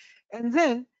 And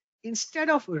then instead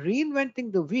of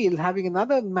reinventing the wheel, having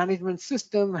another management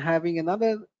system, having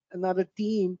another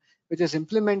team which is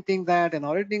implementing that and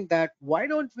auditing that, why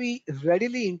don't we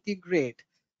readily integrate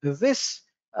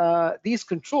these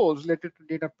controls related to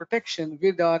data protection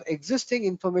with our existing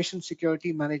information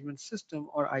security management system,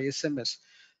 or ISMS?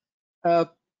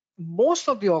 Most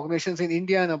of the organizations in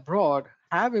India and abroad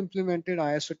have implemented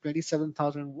ISO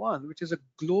 27001, which is a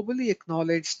globally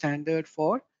acknowledged standard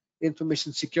for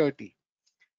information security.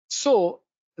 So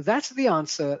that's the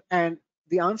answer. And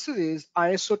the answer is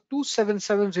ISO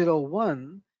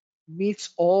 27701 meets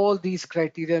all these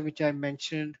criteria which I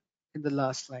mentioned in the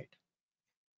last slide.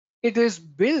 It is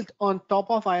built on top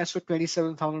of ISO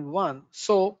 27001.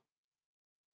 So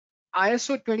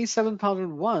ISO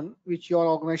 27001, which your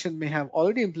organization may have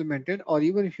already implemented, or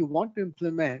even if you want to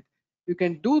implement, you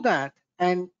can do that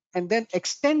and then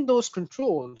extend those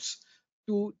controls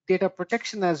to data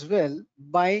protection as well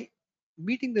by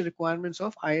meeting the requirements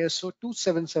of ISO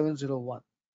 27701.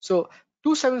 So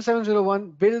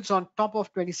 27701 builds on top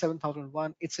of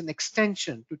 27001. It's an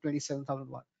extension to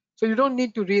 27001. So you don't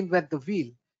need to reinvent the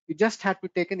wheel. You just have to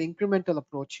take an incremental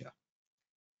approach here.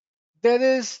 There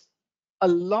is a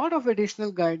lot of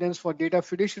additional guidance for data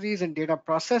fiduciaries and data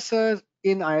processors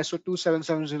in ISO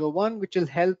 27701, which will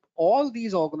help all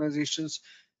these organizations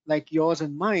like yours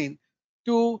and mine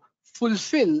to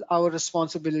fulfill our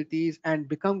responsibilities and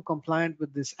become compliant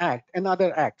with this act and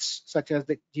other acts such as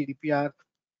the GDPR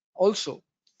also.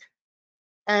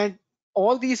 And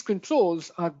all these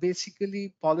controls are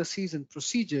basically policies and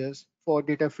procedures for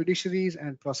data fiduciaries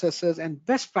and processors and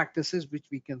best practices which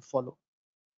we can follow.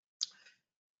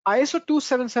 ISO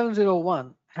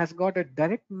 27701 has got a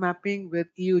direct mapping with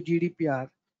EU GDPR,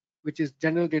 which is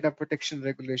General Data Protection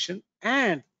Regulation,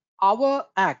 and our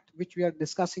act, which we are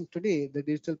discussing today, the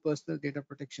Digital Personal Data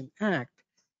Protection Act,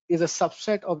 is a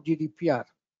subset of GDPR.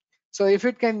 So if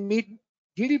it can meet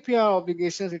GDPR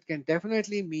obligations, it can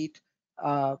definitely meet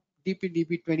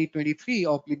DPDP 2023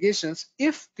 obligations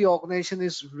if the organization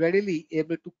is readily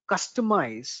able to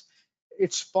customize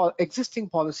its existing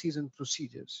policies and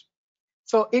procedures.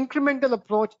 So incremental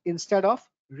approach instead of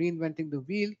reinventing the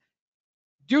wheel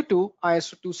due to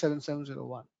ISO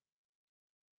 27701.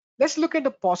 Let's look at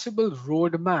the possible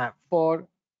roadmap for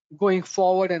going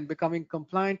forward and becoming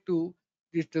compliant to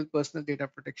Digital Personal Data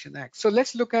Protection Act. So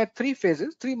let's look at 3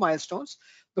 phases, 3 milestones.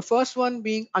 The first one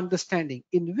being understanding,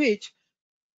 in which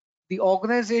the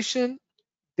organization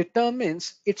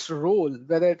determines its role,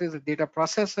 whether it is a data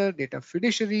processor, data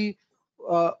fiduciary,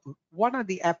 what are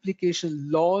the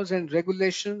application laws and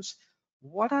regulations,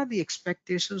 what are the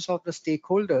expectations of the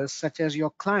stakeholders, such as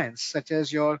your clients, such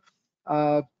as your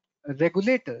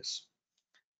regulators.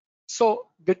 So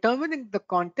determining the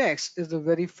context is the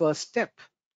very first step.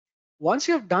 Once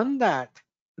you've done that,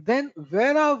 then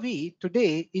where are we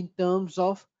today in terms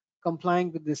of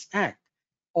complying with this act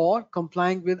or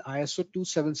complying with ISO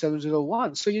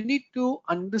 27701? So you need to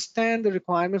understand the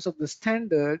requirements of the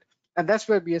standard, and that's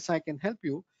where BSI can help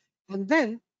you. And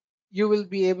then you will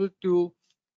be able to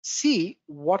see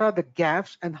what are the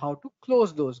gaps and how to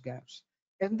close those gaps.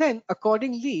 And then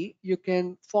accordingly, you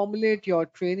can formulate your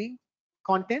training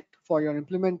content for your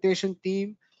implementation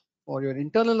team, for your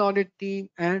internal audit team,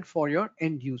 and for your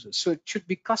end users. So it should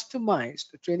be customized.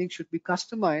 The training should be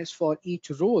customized for each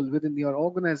role within your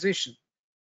organization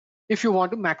if you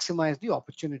want to maximize the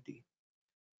opportunity.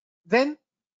 Then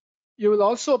you will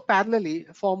also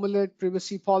parallelly formulate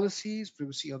privacy policies,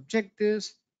 privacy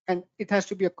objectives, and it has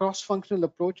to be a cross-functional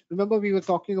approach. Remember, we were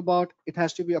talking about it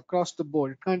has to be across the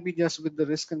board. It can't be just with the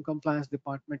risk and compliance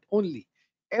department only.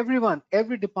 Everyone,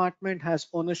 every department has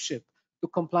ownership to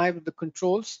comply with the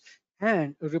controls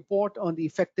and report on the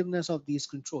effectiveness of these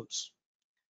controls.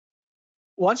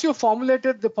 Once you've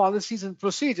formulated the policies and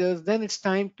procedures, then it's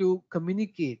time to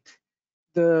communicate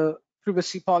the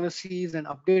privacy policies and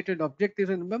updated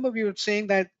objectives. And remember, we were saying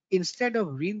that instead of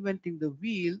reinventing the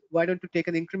wheel, why don't you take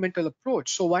an incremental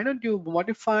approach? So why don't you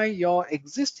modify your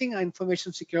existing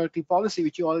information security policy,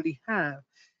 which you already have,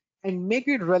 and make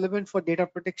it relevant for data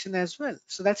protection as well?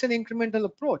 So that's an incremental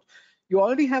approach. You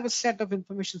already have a set of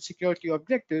information security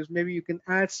objectives. Maybe you can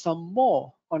add some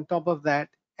more on top of that,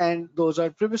 and those are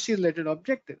privacy related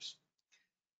objectives.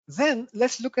 Then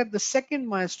let's look at the second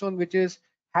milestone, which is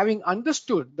having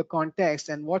understood the context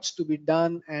and what's to be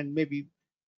done and maybe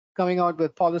coming out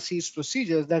with policies,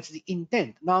 procedures. That's the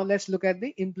intent. Now let's look at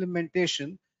the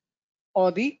implementation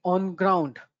or the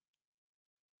on-ground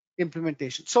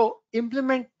implementation. So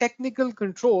implement technical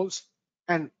controls,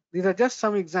 and these are just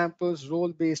some examples: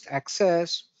 role-based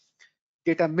access,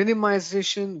 data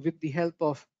minimization with the help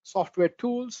of software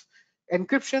tools,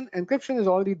 encryption. Encryption is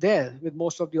already there with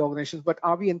most of the organizations, but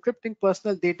are we encrypting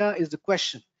personal data is the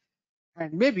question.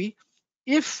 And maybe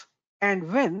if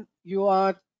and when you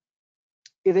are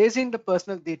erasing the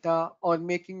personal data or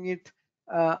making it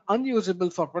unusable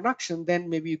for production, then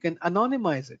maybe you can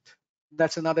anonymize it.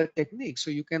 That's another technique. So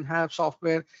you can have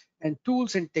software and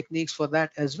tools and techniques for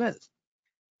that as well.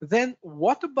 Then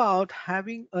what about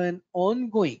having an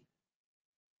ongoing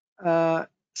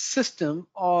system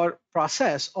or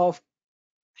process of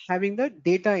having the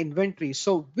data inventory?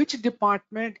 So which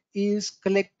department is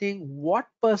collecting what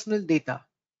personal data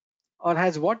or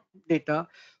has what data?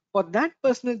 For that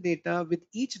personal data with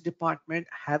each department,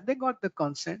 have they got the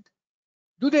consent?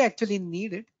 Do they actually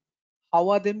need it? How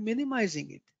are they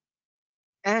minimizing it?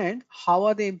 And how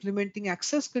are they implementing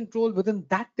access control within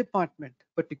that department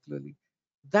particularly?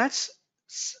 That's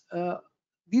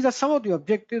these are some of the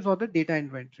objectives of the data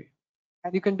inventory.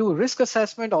 And you can do risk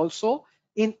assessment also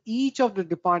in each of the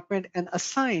department and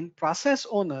assign process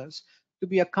owners to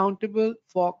be accountable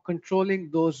for controlling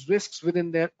those risks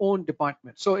within their own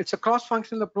department. So it's a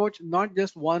cross-functional approach, not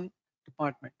just one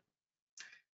department.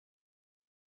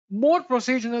 More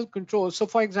procedural controls. So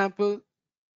for example,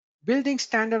 building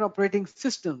standard operating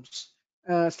systems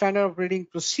standard operating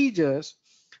procedures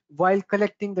while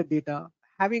collecting the data,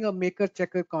 having a maker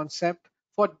checker concept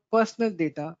for personal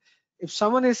data. If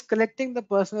someone is collecting the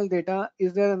personal data,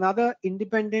 is there another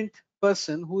independent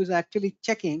person who is actually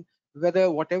checking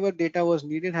whether whatever data was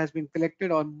needed has been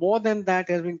collected, or more than that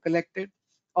has been collected,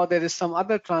 or there is some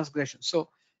other transgression? So,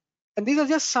 and these are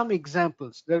just some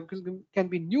examples. There can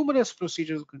be numerous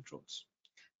procedural controls.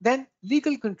 Then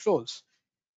legal controls.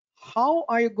 How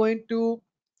are you going to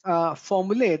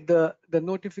formulate the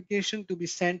notification to be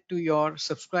sent to your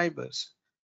subscribers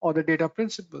or the data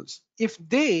principals? If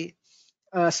they,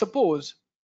 suppose,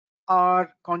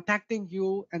 are contacting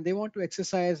you and they want to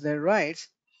exercise their rights,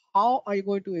 how are you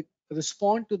going to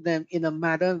respond to them in a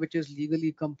manner which is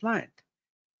legally compliant?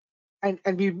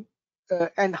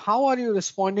 And how are you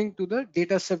responding to the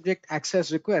data subject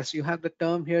access request? You have the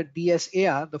term here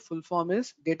DSAR. The full form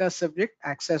is data subject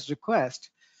access request,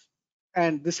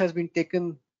 and this has been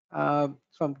taken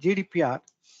from GDPR.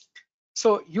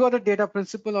 So you are the data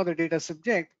principal or the data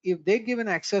subject. If they give an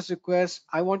access request,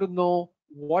 I want to know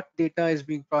what data is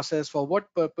being processed, for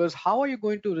what purpose. How are you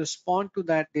going to respond to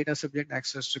that data subject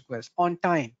access request on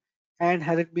time? And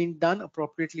has it been done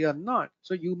appropriately or not?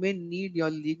 So you may need your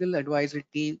legal advisory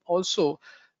team also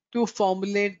to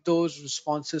formulate those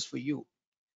responses for you.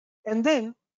 And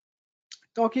then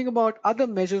talking about other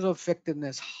measures of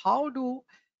effectiveness, how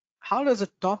does a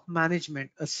top management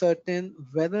ascertain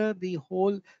whether the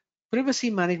whole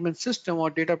privacy management system or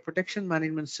data protection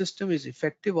management system is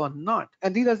effective or not?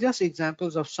 And these are just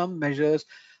examples of some measures.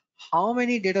 How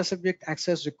many data subject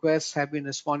access requests have been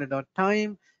responded on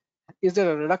time? Is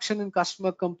there a reduction in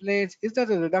customer complaints? Is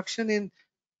there a reduction in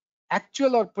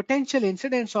actual or potential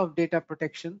incidents of data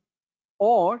protection?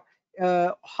 Or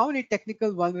how many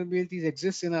technical vulnerabilities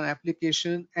exist in an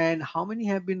application and how many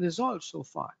have been resolved so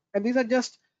far? And these are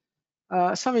just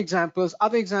some examples.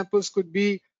 Other examples could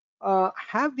be,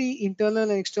 have the internal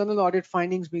and external audit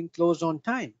findings been closed on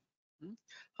time? Hmm?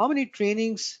 How many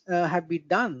trainings have been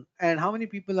done and how many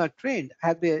people are trained?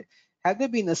 Have they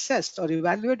been assessed or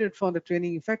evaluated for the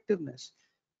training effectiveness?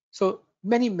 So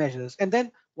many measures. And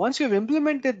then once you've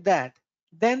implemented that,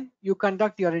 then you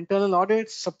conduct your internal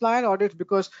audits, supplier audits,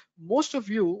 because most of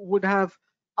you would have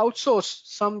outsourced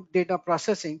some data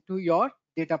processing to your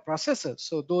data processors.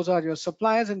 So those are your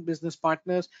suppliers and business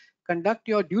partners. Conduct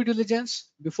your due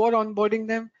diligence before onboarding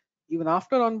them. Even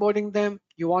after onboarding them,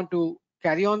 you want to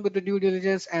carry on with the due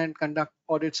diligence and conduct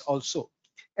audits also.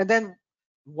 And then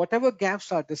whatever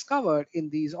gaps are discovered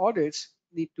in these audits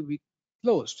need to be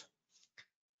closed.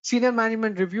 Senior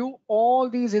management review, all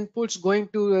these inputs going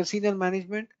to senior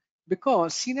management,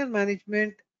 because senior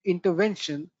management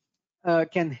intervention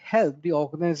can help the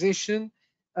organization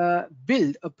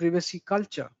build a privacy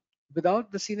culture.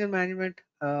 Without the senior management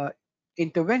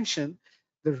intervention,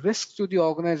 the risk to the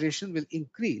organization will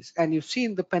increase, and you've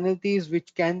seen the penalties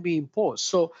which can be imposed.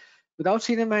 So without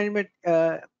senior management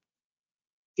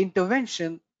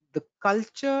intervention, the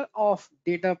culture of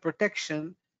data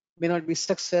protection may not be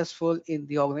successful in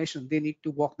the organization. They need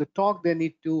to walk the talk. They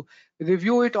need to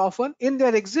review it often in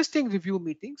their existing review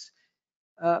meetings,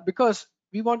 because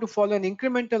we want to follow an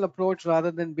incremental approach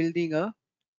rather than building a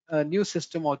new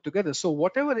system altogether. So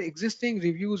whatever existing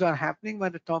reviews are happening by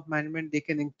the top management, they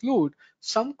can include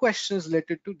some questions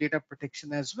related to data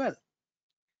protection as well.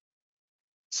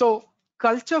 So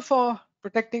culture for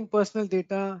protecting personal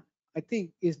data, I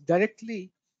think, is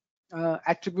directly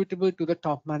attributable to the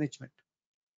top management.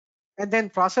 And then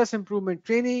process improvement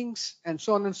trainings and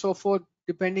so on and so forth,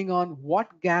 depending on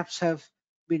what gaps have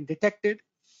been detected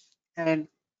and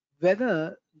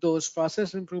whether those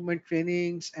process improvement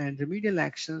trainings and remedial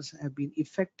actions have been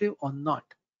effective or not.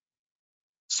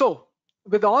 So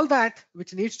with all that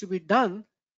which needs to be done,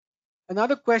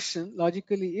 another question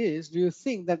logically is, do you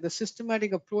think that the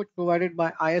systematic approach provided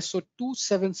by ISO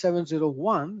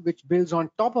 27701, which builds on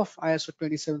top of ISO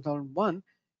 27001,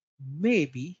 may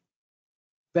be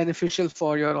beneficial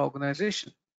for your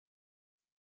organization?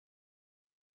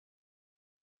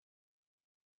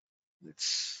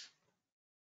 Let's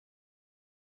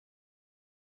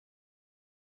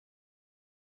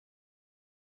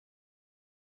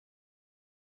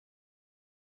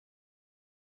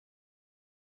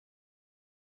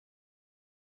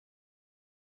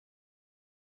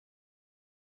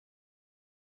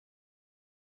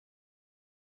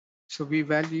So we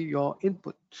value your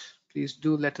input. Please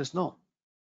do let us know.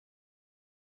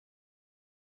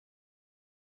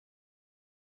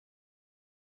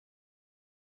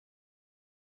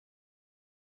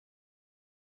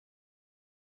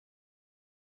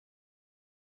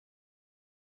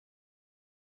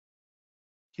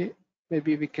 Okay,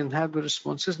 maybe we can have the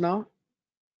responses now.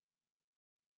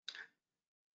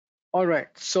 All right,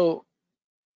 so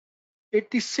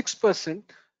 86%,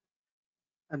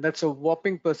 and that's a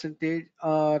whopping percentage,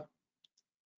 are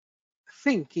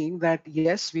thinking that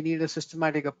yes, we need a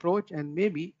systematic approach, and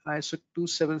maybe ISO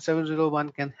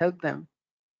 27701 can help them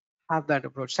have that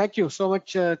approach. Thank you so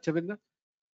much, Chavinder.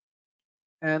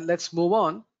 And let's move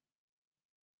on.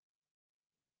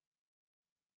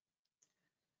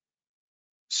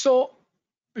 So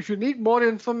if you need more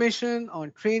information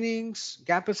on trainings,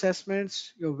 gap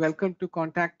assessments, you're welcome to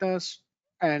contact us.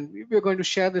 And we're going to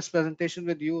share this presentation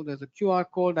with you. There's a QR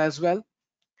code as well.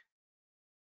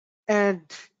 And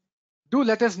do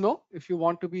let us know if you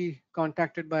want to be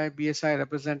contacted by a BSI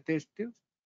representative.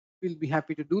 We'll be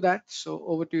happy to do that. So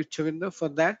over to you, Chavinder, for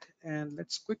that. And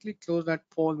let's quickly close that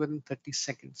poll within 30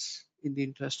 seconds in the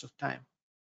interest of time.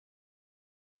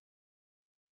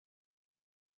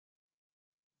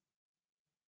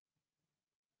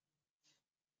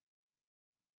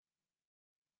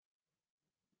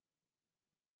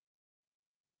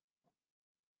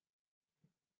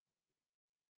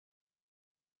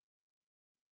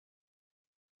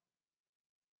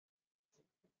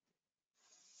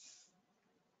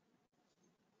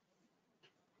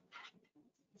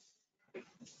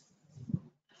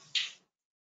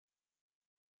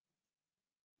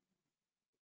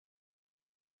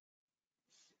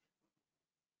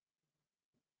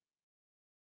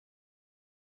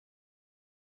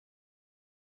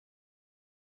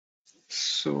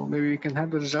 So maybe we can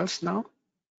have the results now.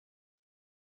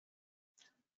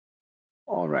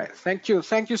 All right, thank you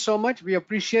so much. We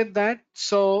appreciate that.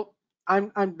 So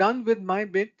I'm done with my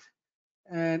bit,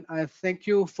 and I thank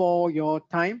you for your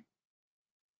time.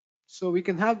 So we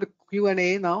can have the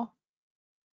Q&A now.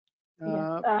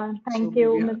 Thank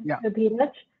you, Mr.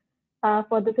 Dheeraj,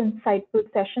 for this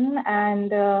insightful session,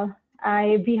 and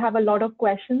we have a lot of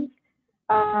questions.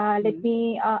 Let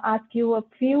me ask you a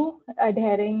few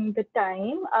adhering the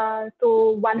time.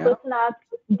 So one person asked,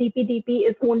 DPDP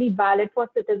is only valid for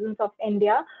citizens of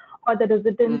India or the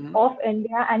residents of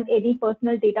India and any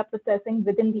personal data processing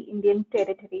within the Indian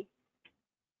territory?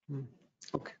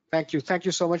 Okay, thank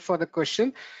you so much for the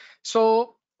question.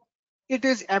 So it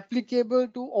is applicable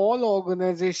to all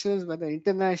organizations, whether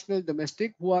international,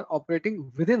 domestic, who are operating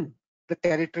within the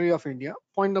territory of India.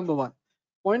 Point number one.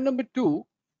 Point number two,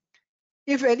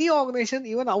 if any organization,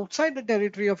 even outside the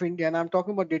territory of India, and I'm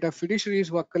talking about data fiduciaries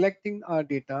who are collecting our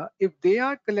data, if they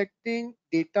are collecting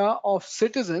data of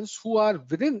citizens who are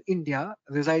within India,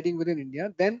 residing within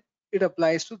India, then it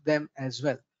applies to them as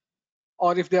well.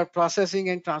 Or if they are processing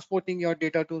and transporting your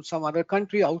data to some other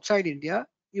country outside India,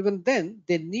 even then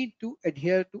they need to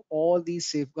adhere to all these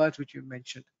safeguards which you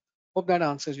mentioned. Hope that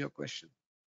answers your question.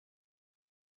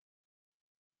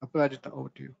 Aparajita, over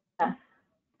to you. Yeah.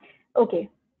 Okay,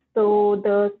 so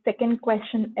the second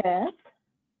question is,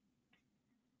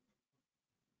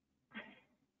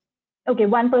 okay,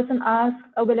 one person asked,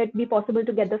 will it be possible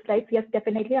to get the slides? Yes,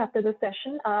 definitely. After the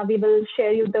session, we will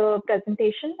share you the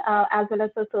presentation as well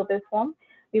as the survey form.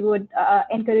 We would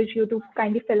encourage you to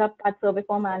kindly fill up that survey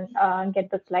form and get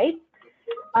the slides.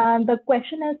 The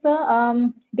question is,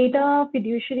 data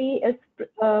fiduciary is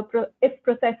if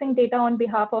processing data on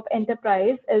behalf of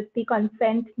enterprise, is the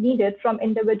consent needed from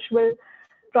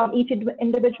each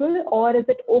individual, or is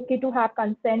it okay to have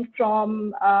consent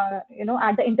from at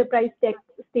the enterprise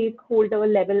stakeholder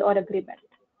level or agreement?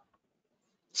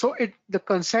 So the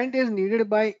consent is needed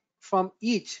from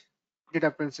each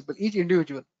data principal, each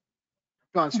individual,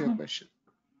 to answer your question.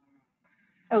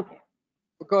 Okay.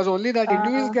 Because only that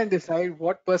individual can decide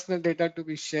what personal data to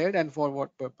be shared and for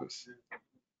what purpose.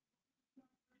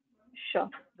 Sure.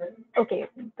 Okay.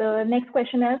 The next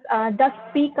question is, does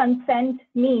pre-consent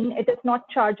mean it is not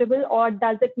chargeable, or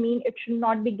does it mean it should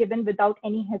not be given without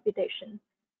any hesitation?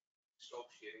 Stop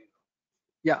sharing.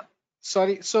 Yeah.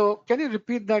 Sorry. So can you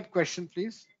repeat that question,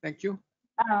 please? Thank you.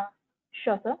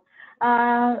 Sure, sir.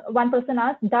 One person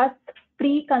asked, does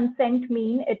pre-consent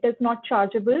mean it is not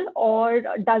chargeable, or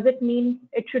does it mean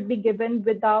it should be given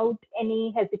without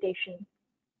any hesitation?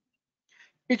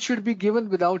 It should be given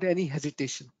without any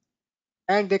hesitation.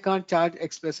 And they can't charge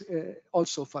express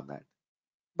also for that.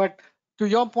 But to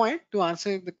your point, to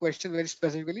answer the question very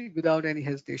specifically, without any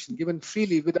hesitation, given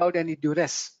freely, without any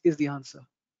duress is the answer.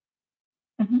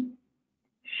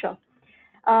 Sure.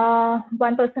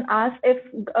 One person asked if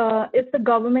the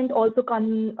government also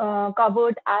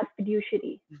covered as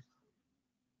fiduciary?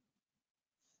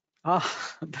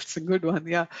 That's a good one.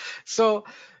 Yeah. So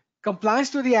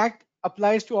compliance to the Act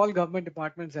applies to all government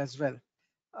departments as well.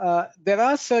 There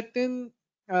are certain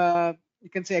you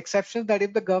can say exceptions, that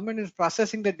if the government is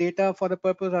processing the data for the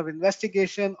purpose of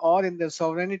investigation or in the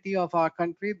sovereignty of our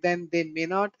country, then they may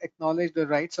not acknowledge the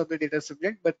rights of the data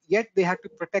subject, but yet they have to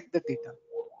protect the data.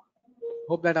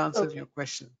 Hope that answers your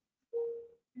question.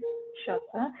 Sure,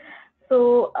 sir.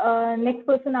 So next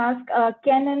person asks,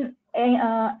 can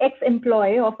an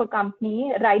ex-employee of a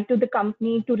company write to the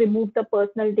company to remove the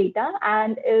personal data,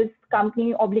 and is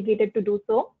company obligated to do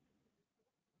so?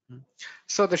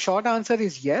 So the short answer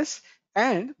is yes,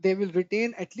 and they will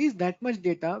retain at least that much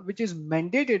data which is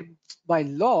mandated by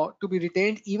law to be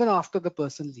retained even after the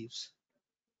person leaves.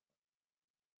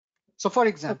 So for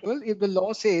example, if the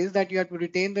law says that you have to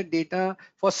retain the data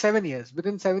for 7 years,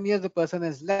 within 7 years the person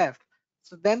has left,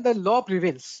 so then the law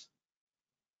prevails.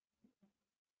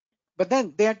 But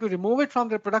then they have to remove it from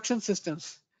their production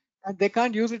systems and they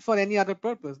can't use it for any other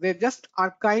purpose. They just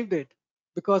archived it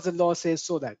because the law says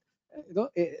so, that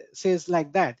it says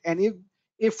like that. And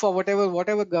if for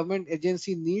whatever government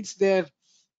agency needs their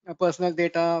personal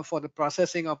data for the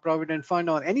processing of provident fund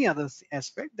or any other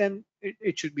aspect, then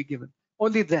it should be given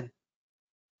only then.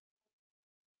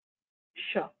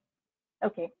 Sure.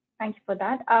 Okay. Thank you for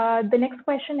that. The next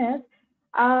question is,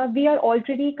 we are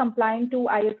already compliant to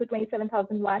ISO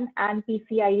 27001 and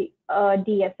PCI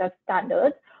DSS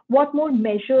standards. What more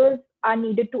measures are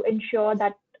needed to ensure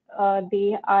that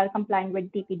they are complying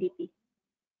with DPDP?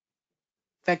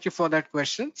 Thank you for that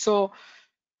question. So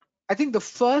I think the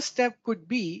first step could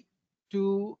be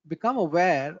to become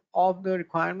aware of the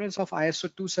requirements of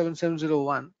ISO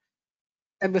 27701.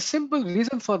 And the simple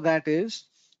reason for that is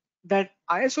that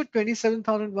ISO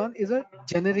 27001 is a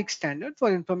generic standard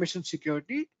for information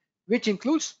security, which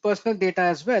includes personal data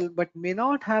as well, but may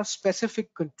not have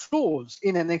specific controls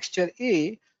in Annexure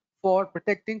A for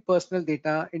protecting personal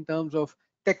data in terms of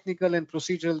technical and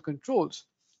procedural controls.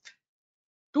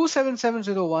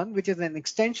 27701, which is an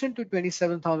extension to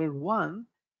 27001,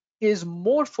 is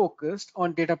more focused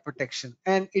on data protection,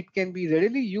 and it can be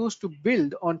readily used to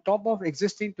build on top of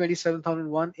existing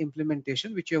 27001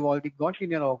 implementation, which you have already got in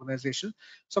your organization.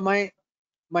 So my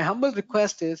humble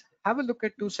request is have a look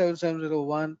at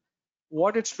 27701,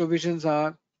 what its provisions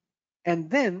are, and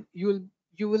then you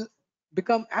will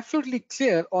become absolutely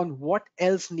clear on what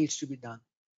else needs to be done.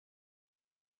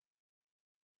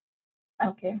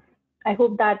 Okay. I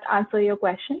hope that answers your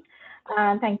question.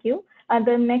 Thank you. And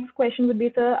the next question would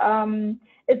be, sir,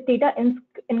 is data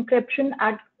encryption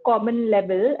at common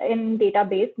level in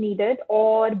database needed,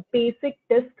 or basic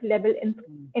disk level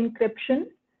encryption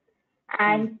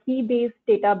and key-based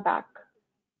data back?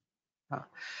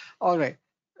 All right,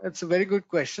 that's a very good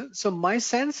question. So my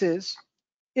sense is,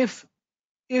 if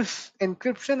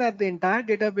encryption at the entire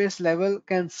database level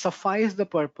can suffice the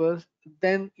purpose,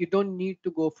 then you don't need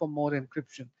to go for more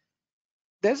encryption.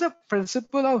 There's a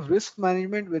principle of risk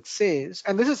management which says,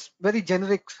 and this is very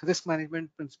generic risk management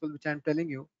principle which I'm telling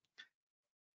you,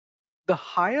 the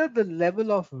higher the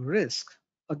level of risk,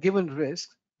 a given risk,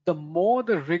 the more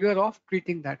the rigor of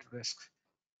treating that risk.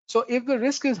 So if the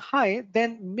risk is high,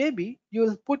 then maybe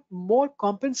you'll put more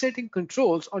compensating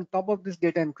controls on top of this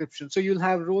data encryption. So you'll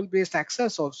have role-based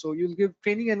access also, you'll give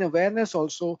training and awareness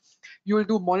also, you'll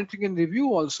do monitoring and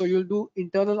review also, you'll do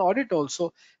internal audit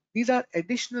also. These are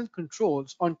additional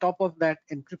controls on top of that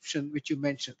encryption which you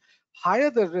mentioned. Higher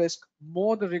the risk,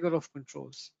 more the rigor of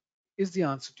controls is the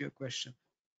answer to your question.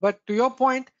 But to your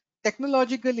point,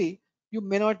 technologically, you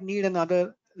may not need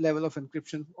another level of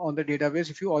encryption on the database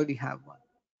if you already have one.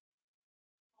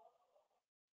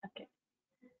 Okay,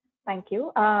 thank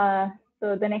you.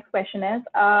 So the next question is,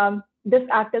 this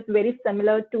act is very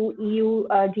similar to EU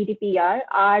GDPR.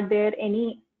 Are there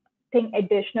anything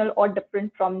additional or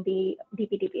different from the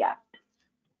DPDP Act?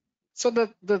 So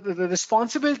the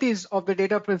responsibilities of the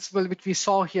data principal which we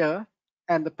saw here,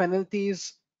 and the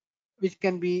penalties which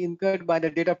can be incurred by the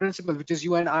data principal, which is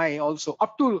you and I also,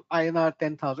 up to INR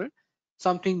 10,000,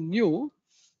 something new.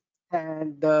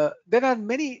 And there are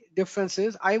many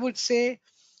differences. I would say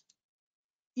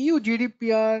EU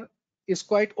GDPR is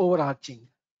quite overarching,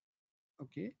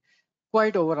 okay,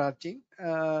 quite overarching.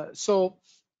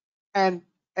 And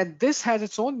this has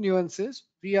its own nuances.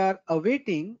 We are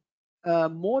awaiting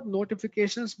more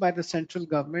notifications by the central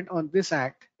government on this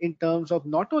act in terms of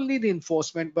not only the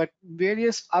enforcement, but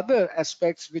various other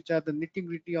aspects which are the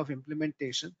nitty-gritty of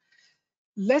implementation.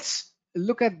 Let's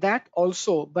look at that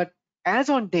also. But as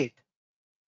on date,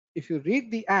 if you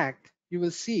read the act, you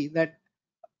will see that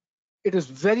it is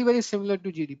very, very similar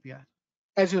to GDPR,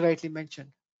 as you rightly mentioned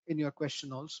in your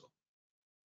question also.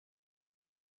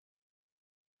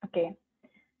 Okay.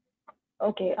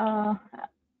 Okay.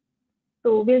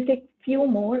 So we'll take few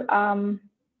more.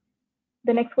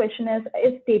 The next question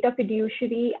is data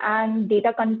fiduciary and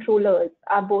data controllers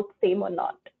are both same or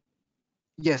not?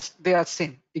 Yes, they are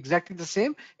same, exactly the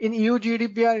same. In EU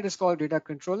GDPR, it is called data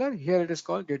controller. Here it is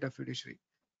called data fiduciary.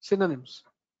 Synonyms.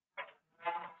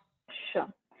 Sure.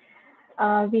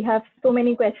 We have so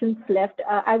many questions left.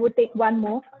 I would take one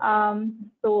more.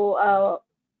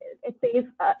 It says,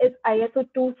 is ISO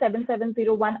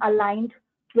 27701 aligned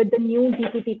with the new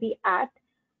DPDP Act?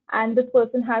 And this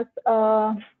person has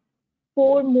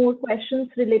 4 more questions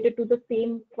related to the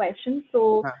same question.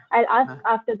 So I'll ask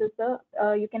after this, sir.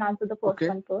 You can answer the first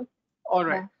one first. All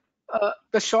right.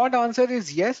 The short answer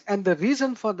is yes. And the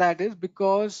reason for that is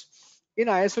because in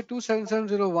ISO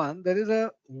 27701, there is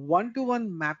a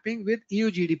one-to-one mapping with EU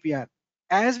GDPR.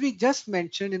 As we just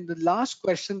mentioned in the last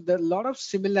question, there are a lot of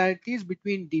similarities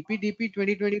between DPDP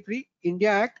 2023, India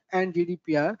Act, and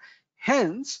GDPR.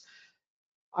 Hence,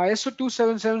 ISO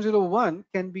 27701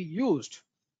 can be used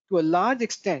to a large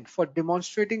extent for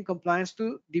demonstrating compliance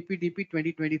to DPDP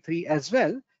 2023 as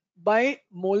well by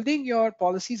molding your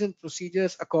policies and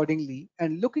procedures accordingly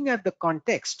and looking at the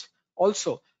context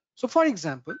also. So for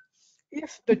example,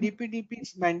 if the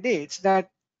DPDP mandates that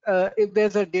if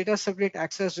there's a data subject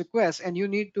access request and you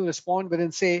need to respond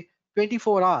within say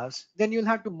 24 hours, then you'll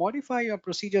have to modify your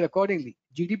procedure accordingly.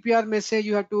 GDPR may say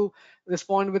you have to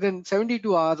respond within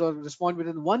 72 hours or respond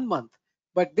within 1 month,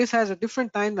 but this has a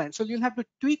different timeline. So you'll have to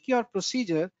tweak your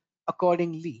procedure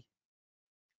accordingly.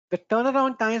 The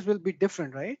turnaround times will be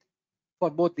different, right? For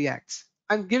both the acts.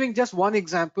 I'm giving just one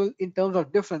example in terms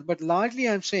of difference, but largely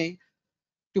I'm saying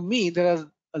to me, there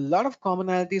are a lot of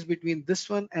commonalities between this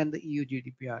one and the EU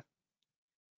GDPR.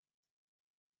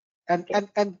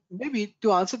 And maybe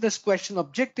to answer this question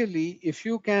objectively, if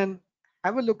you can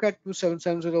have a look at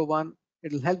 27701,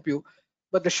 it'll help you.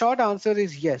 But the short answer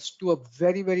is yes, to a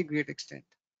very, very great extent.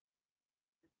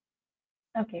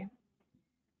 Okay.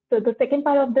 So the second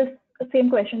part of this same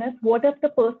question is, what if the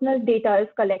personal data is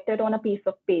collected on a piece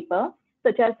of paper,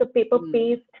 such as the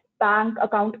paper-based bank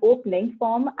account opening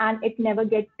form, and it never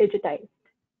gets digitized?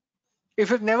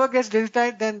 If it never gets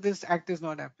digitized, then this act is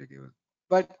not applicable.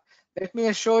 But let me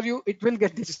assure you, it will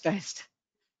get digitized.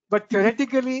 But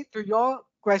theoretically, to your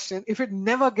question, if it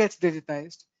never gets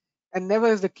digitized and never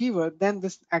is the keyword, then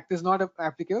this act is not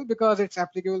applicable because it's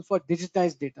applicable for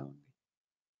digitized data only.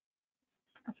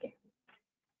 Okay.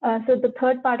 So the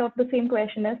third part of the same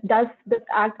question is, does this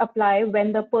act apply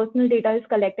when the personal data is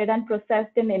collected and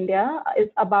processed in India is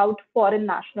about foreign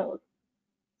nationals?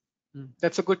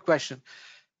 That's a good question.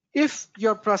 If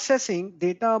you're processing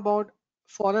data about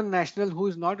foreign national who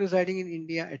is not residing in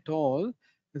India at all,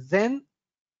 then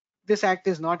this act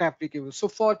is not applicable. So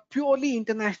for purely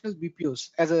international BPOs,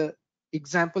 as an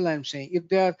example, I'm saying, if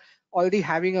they are already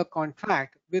having a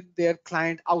contract with their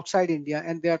client outside India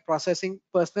and they are processing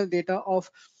personal data of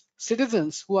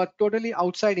citizens who are totally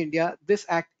outside India, this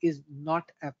act is not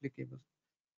applicable.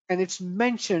 And it's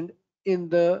mentioned in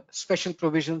the special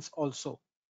provisions also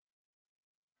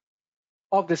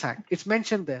of this act. It's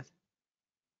mentioned there.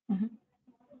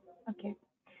 Okay.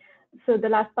 So the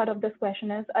last part of this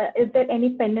question is there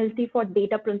any penalty for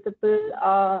data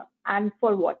principal and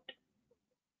for what?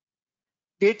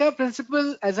 Data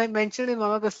principal, as I mentioned in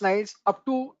one of the slides, up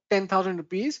to 10,000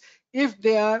 rupees if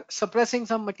they are suppressing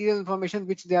some material information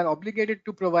which they are obligated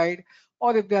to provide,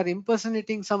 or if they are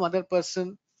impersonating some other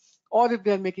person, or if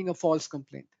they are making a false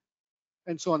complaint,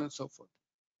 and so on and so forth.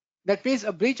 That means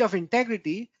a breach of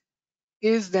integrity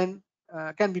is then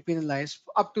can be penalized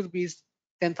up to rupees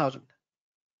 10,000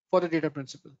 for the data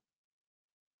principal.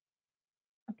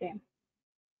 Okay.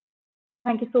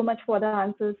 Thank you so much for the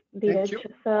answers, Dheeraj.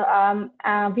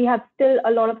 So we have still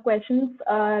a lot of questions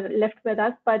left with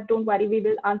us, but don't worry, we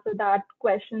will answer that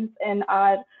questions in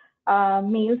our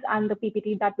mails and the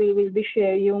PPT that we will be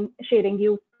sharing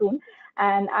you soon.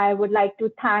 And I would like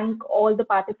to thank all the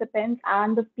participants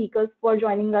and the speakers for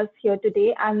joining us here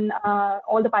today. And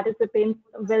all the participants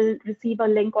will receive a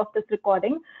link of this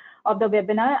recording of the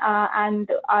webinar and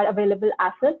our available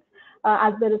assets.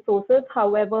 As the resources.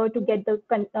 However, to get this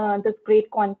great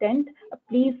content,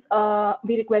 please,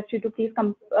 we request you to please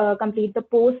complete the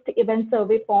post-event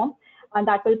survey form, and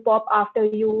that will pop after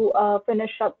you finish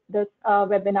up this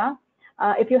webinar.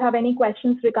 If you have any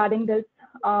questions regarding this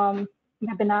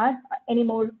webinar, any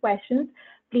more questions,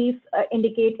 please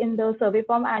indicate in the survey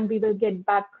form, and we will get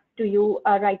back to you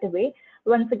right away.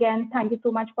 Once again, thank you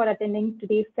so much for attending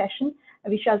today's session.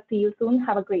 We shall see you soon.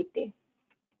 Have a great day.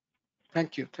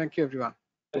 Thank you. Thank you, everyone.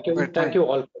 Thank you. Thank you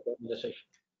all for the session.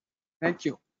 Thank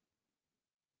you.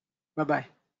 Bye-bye.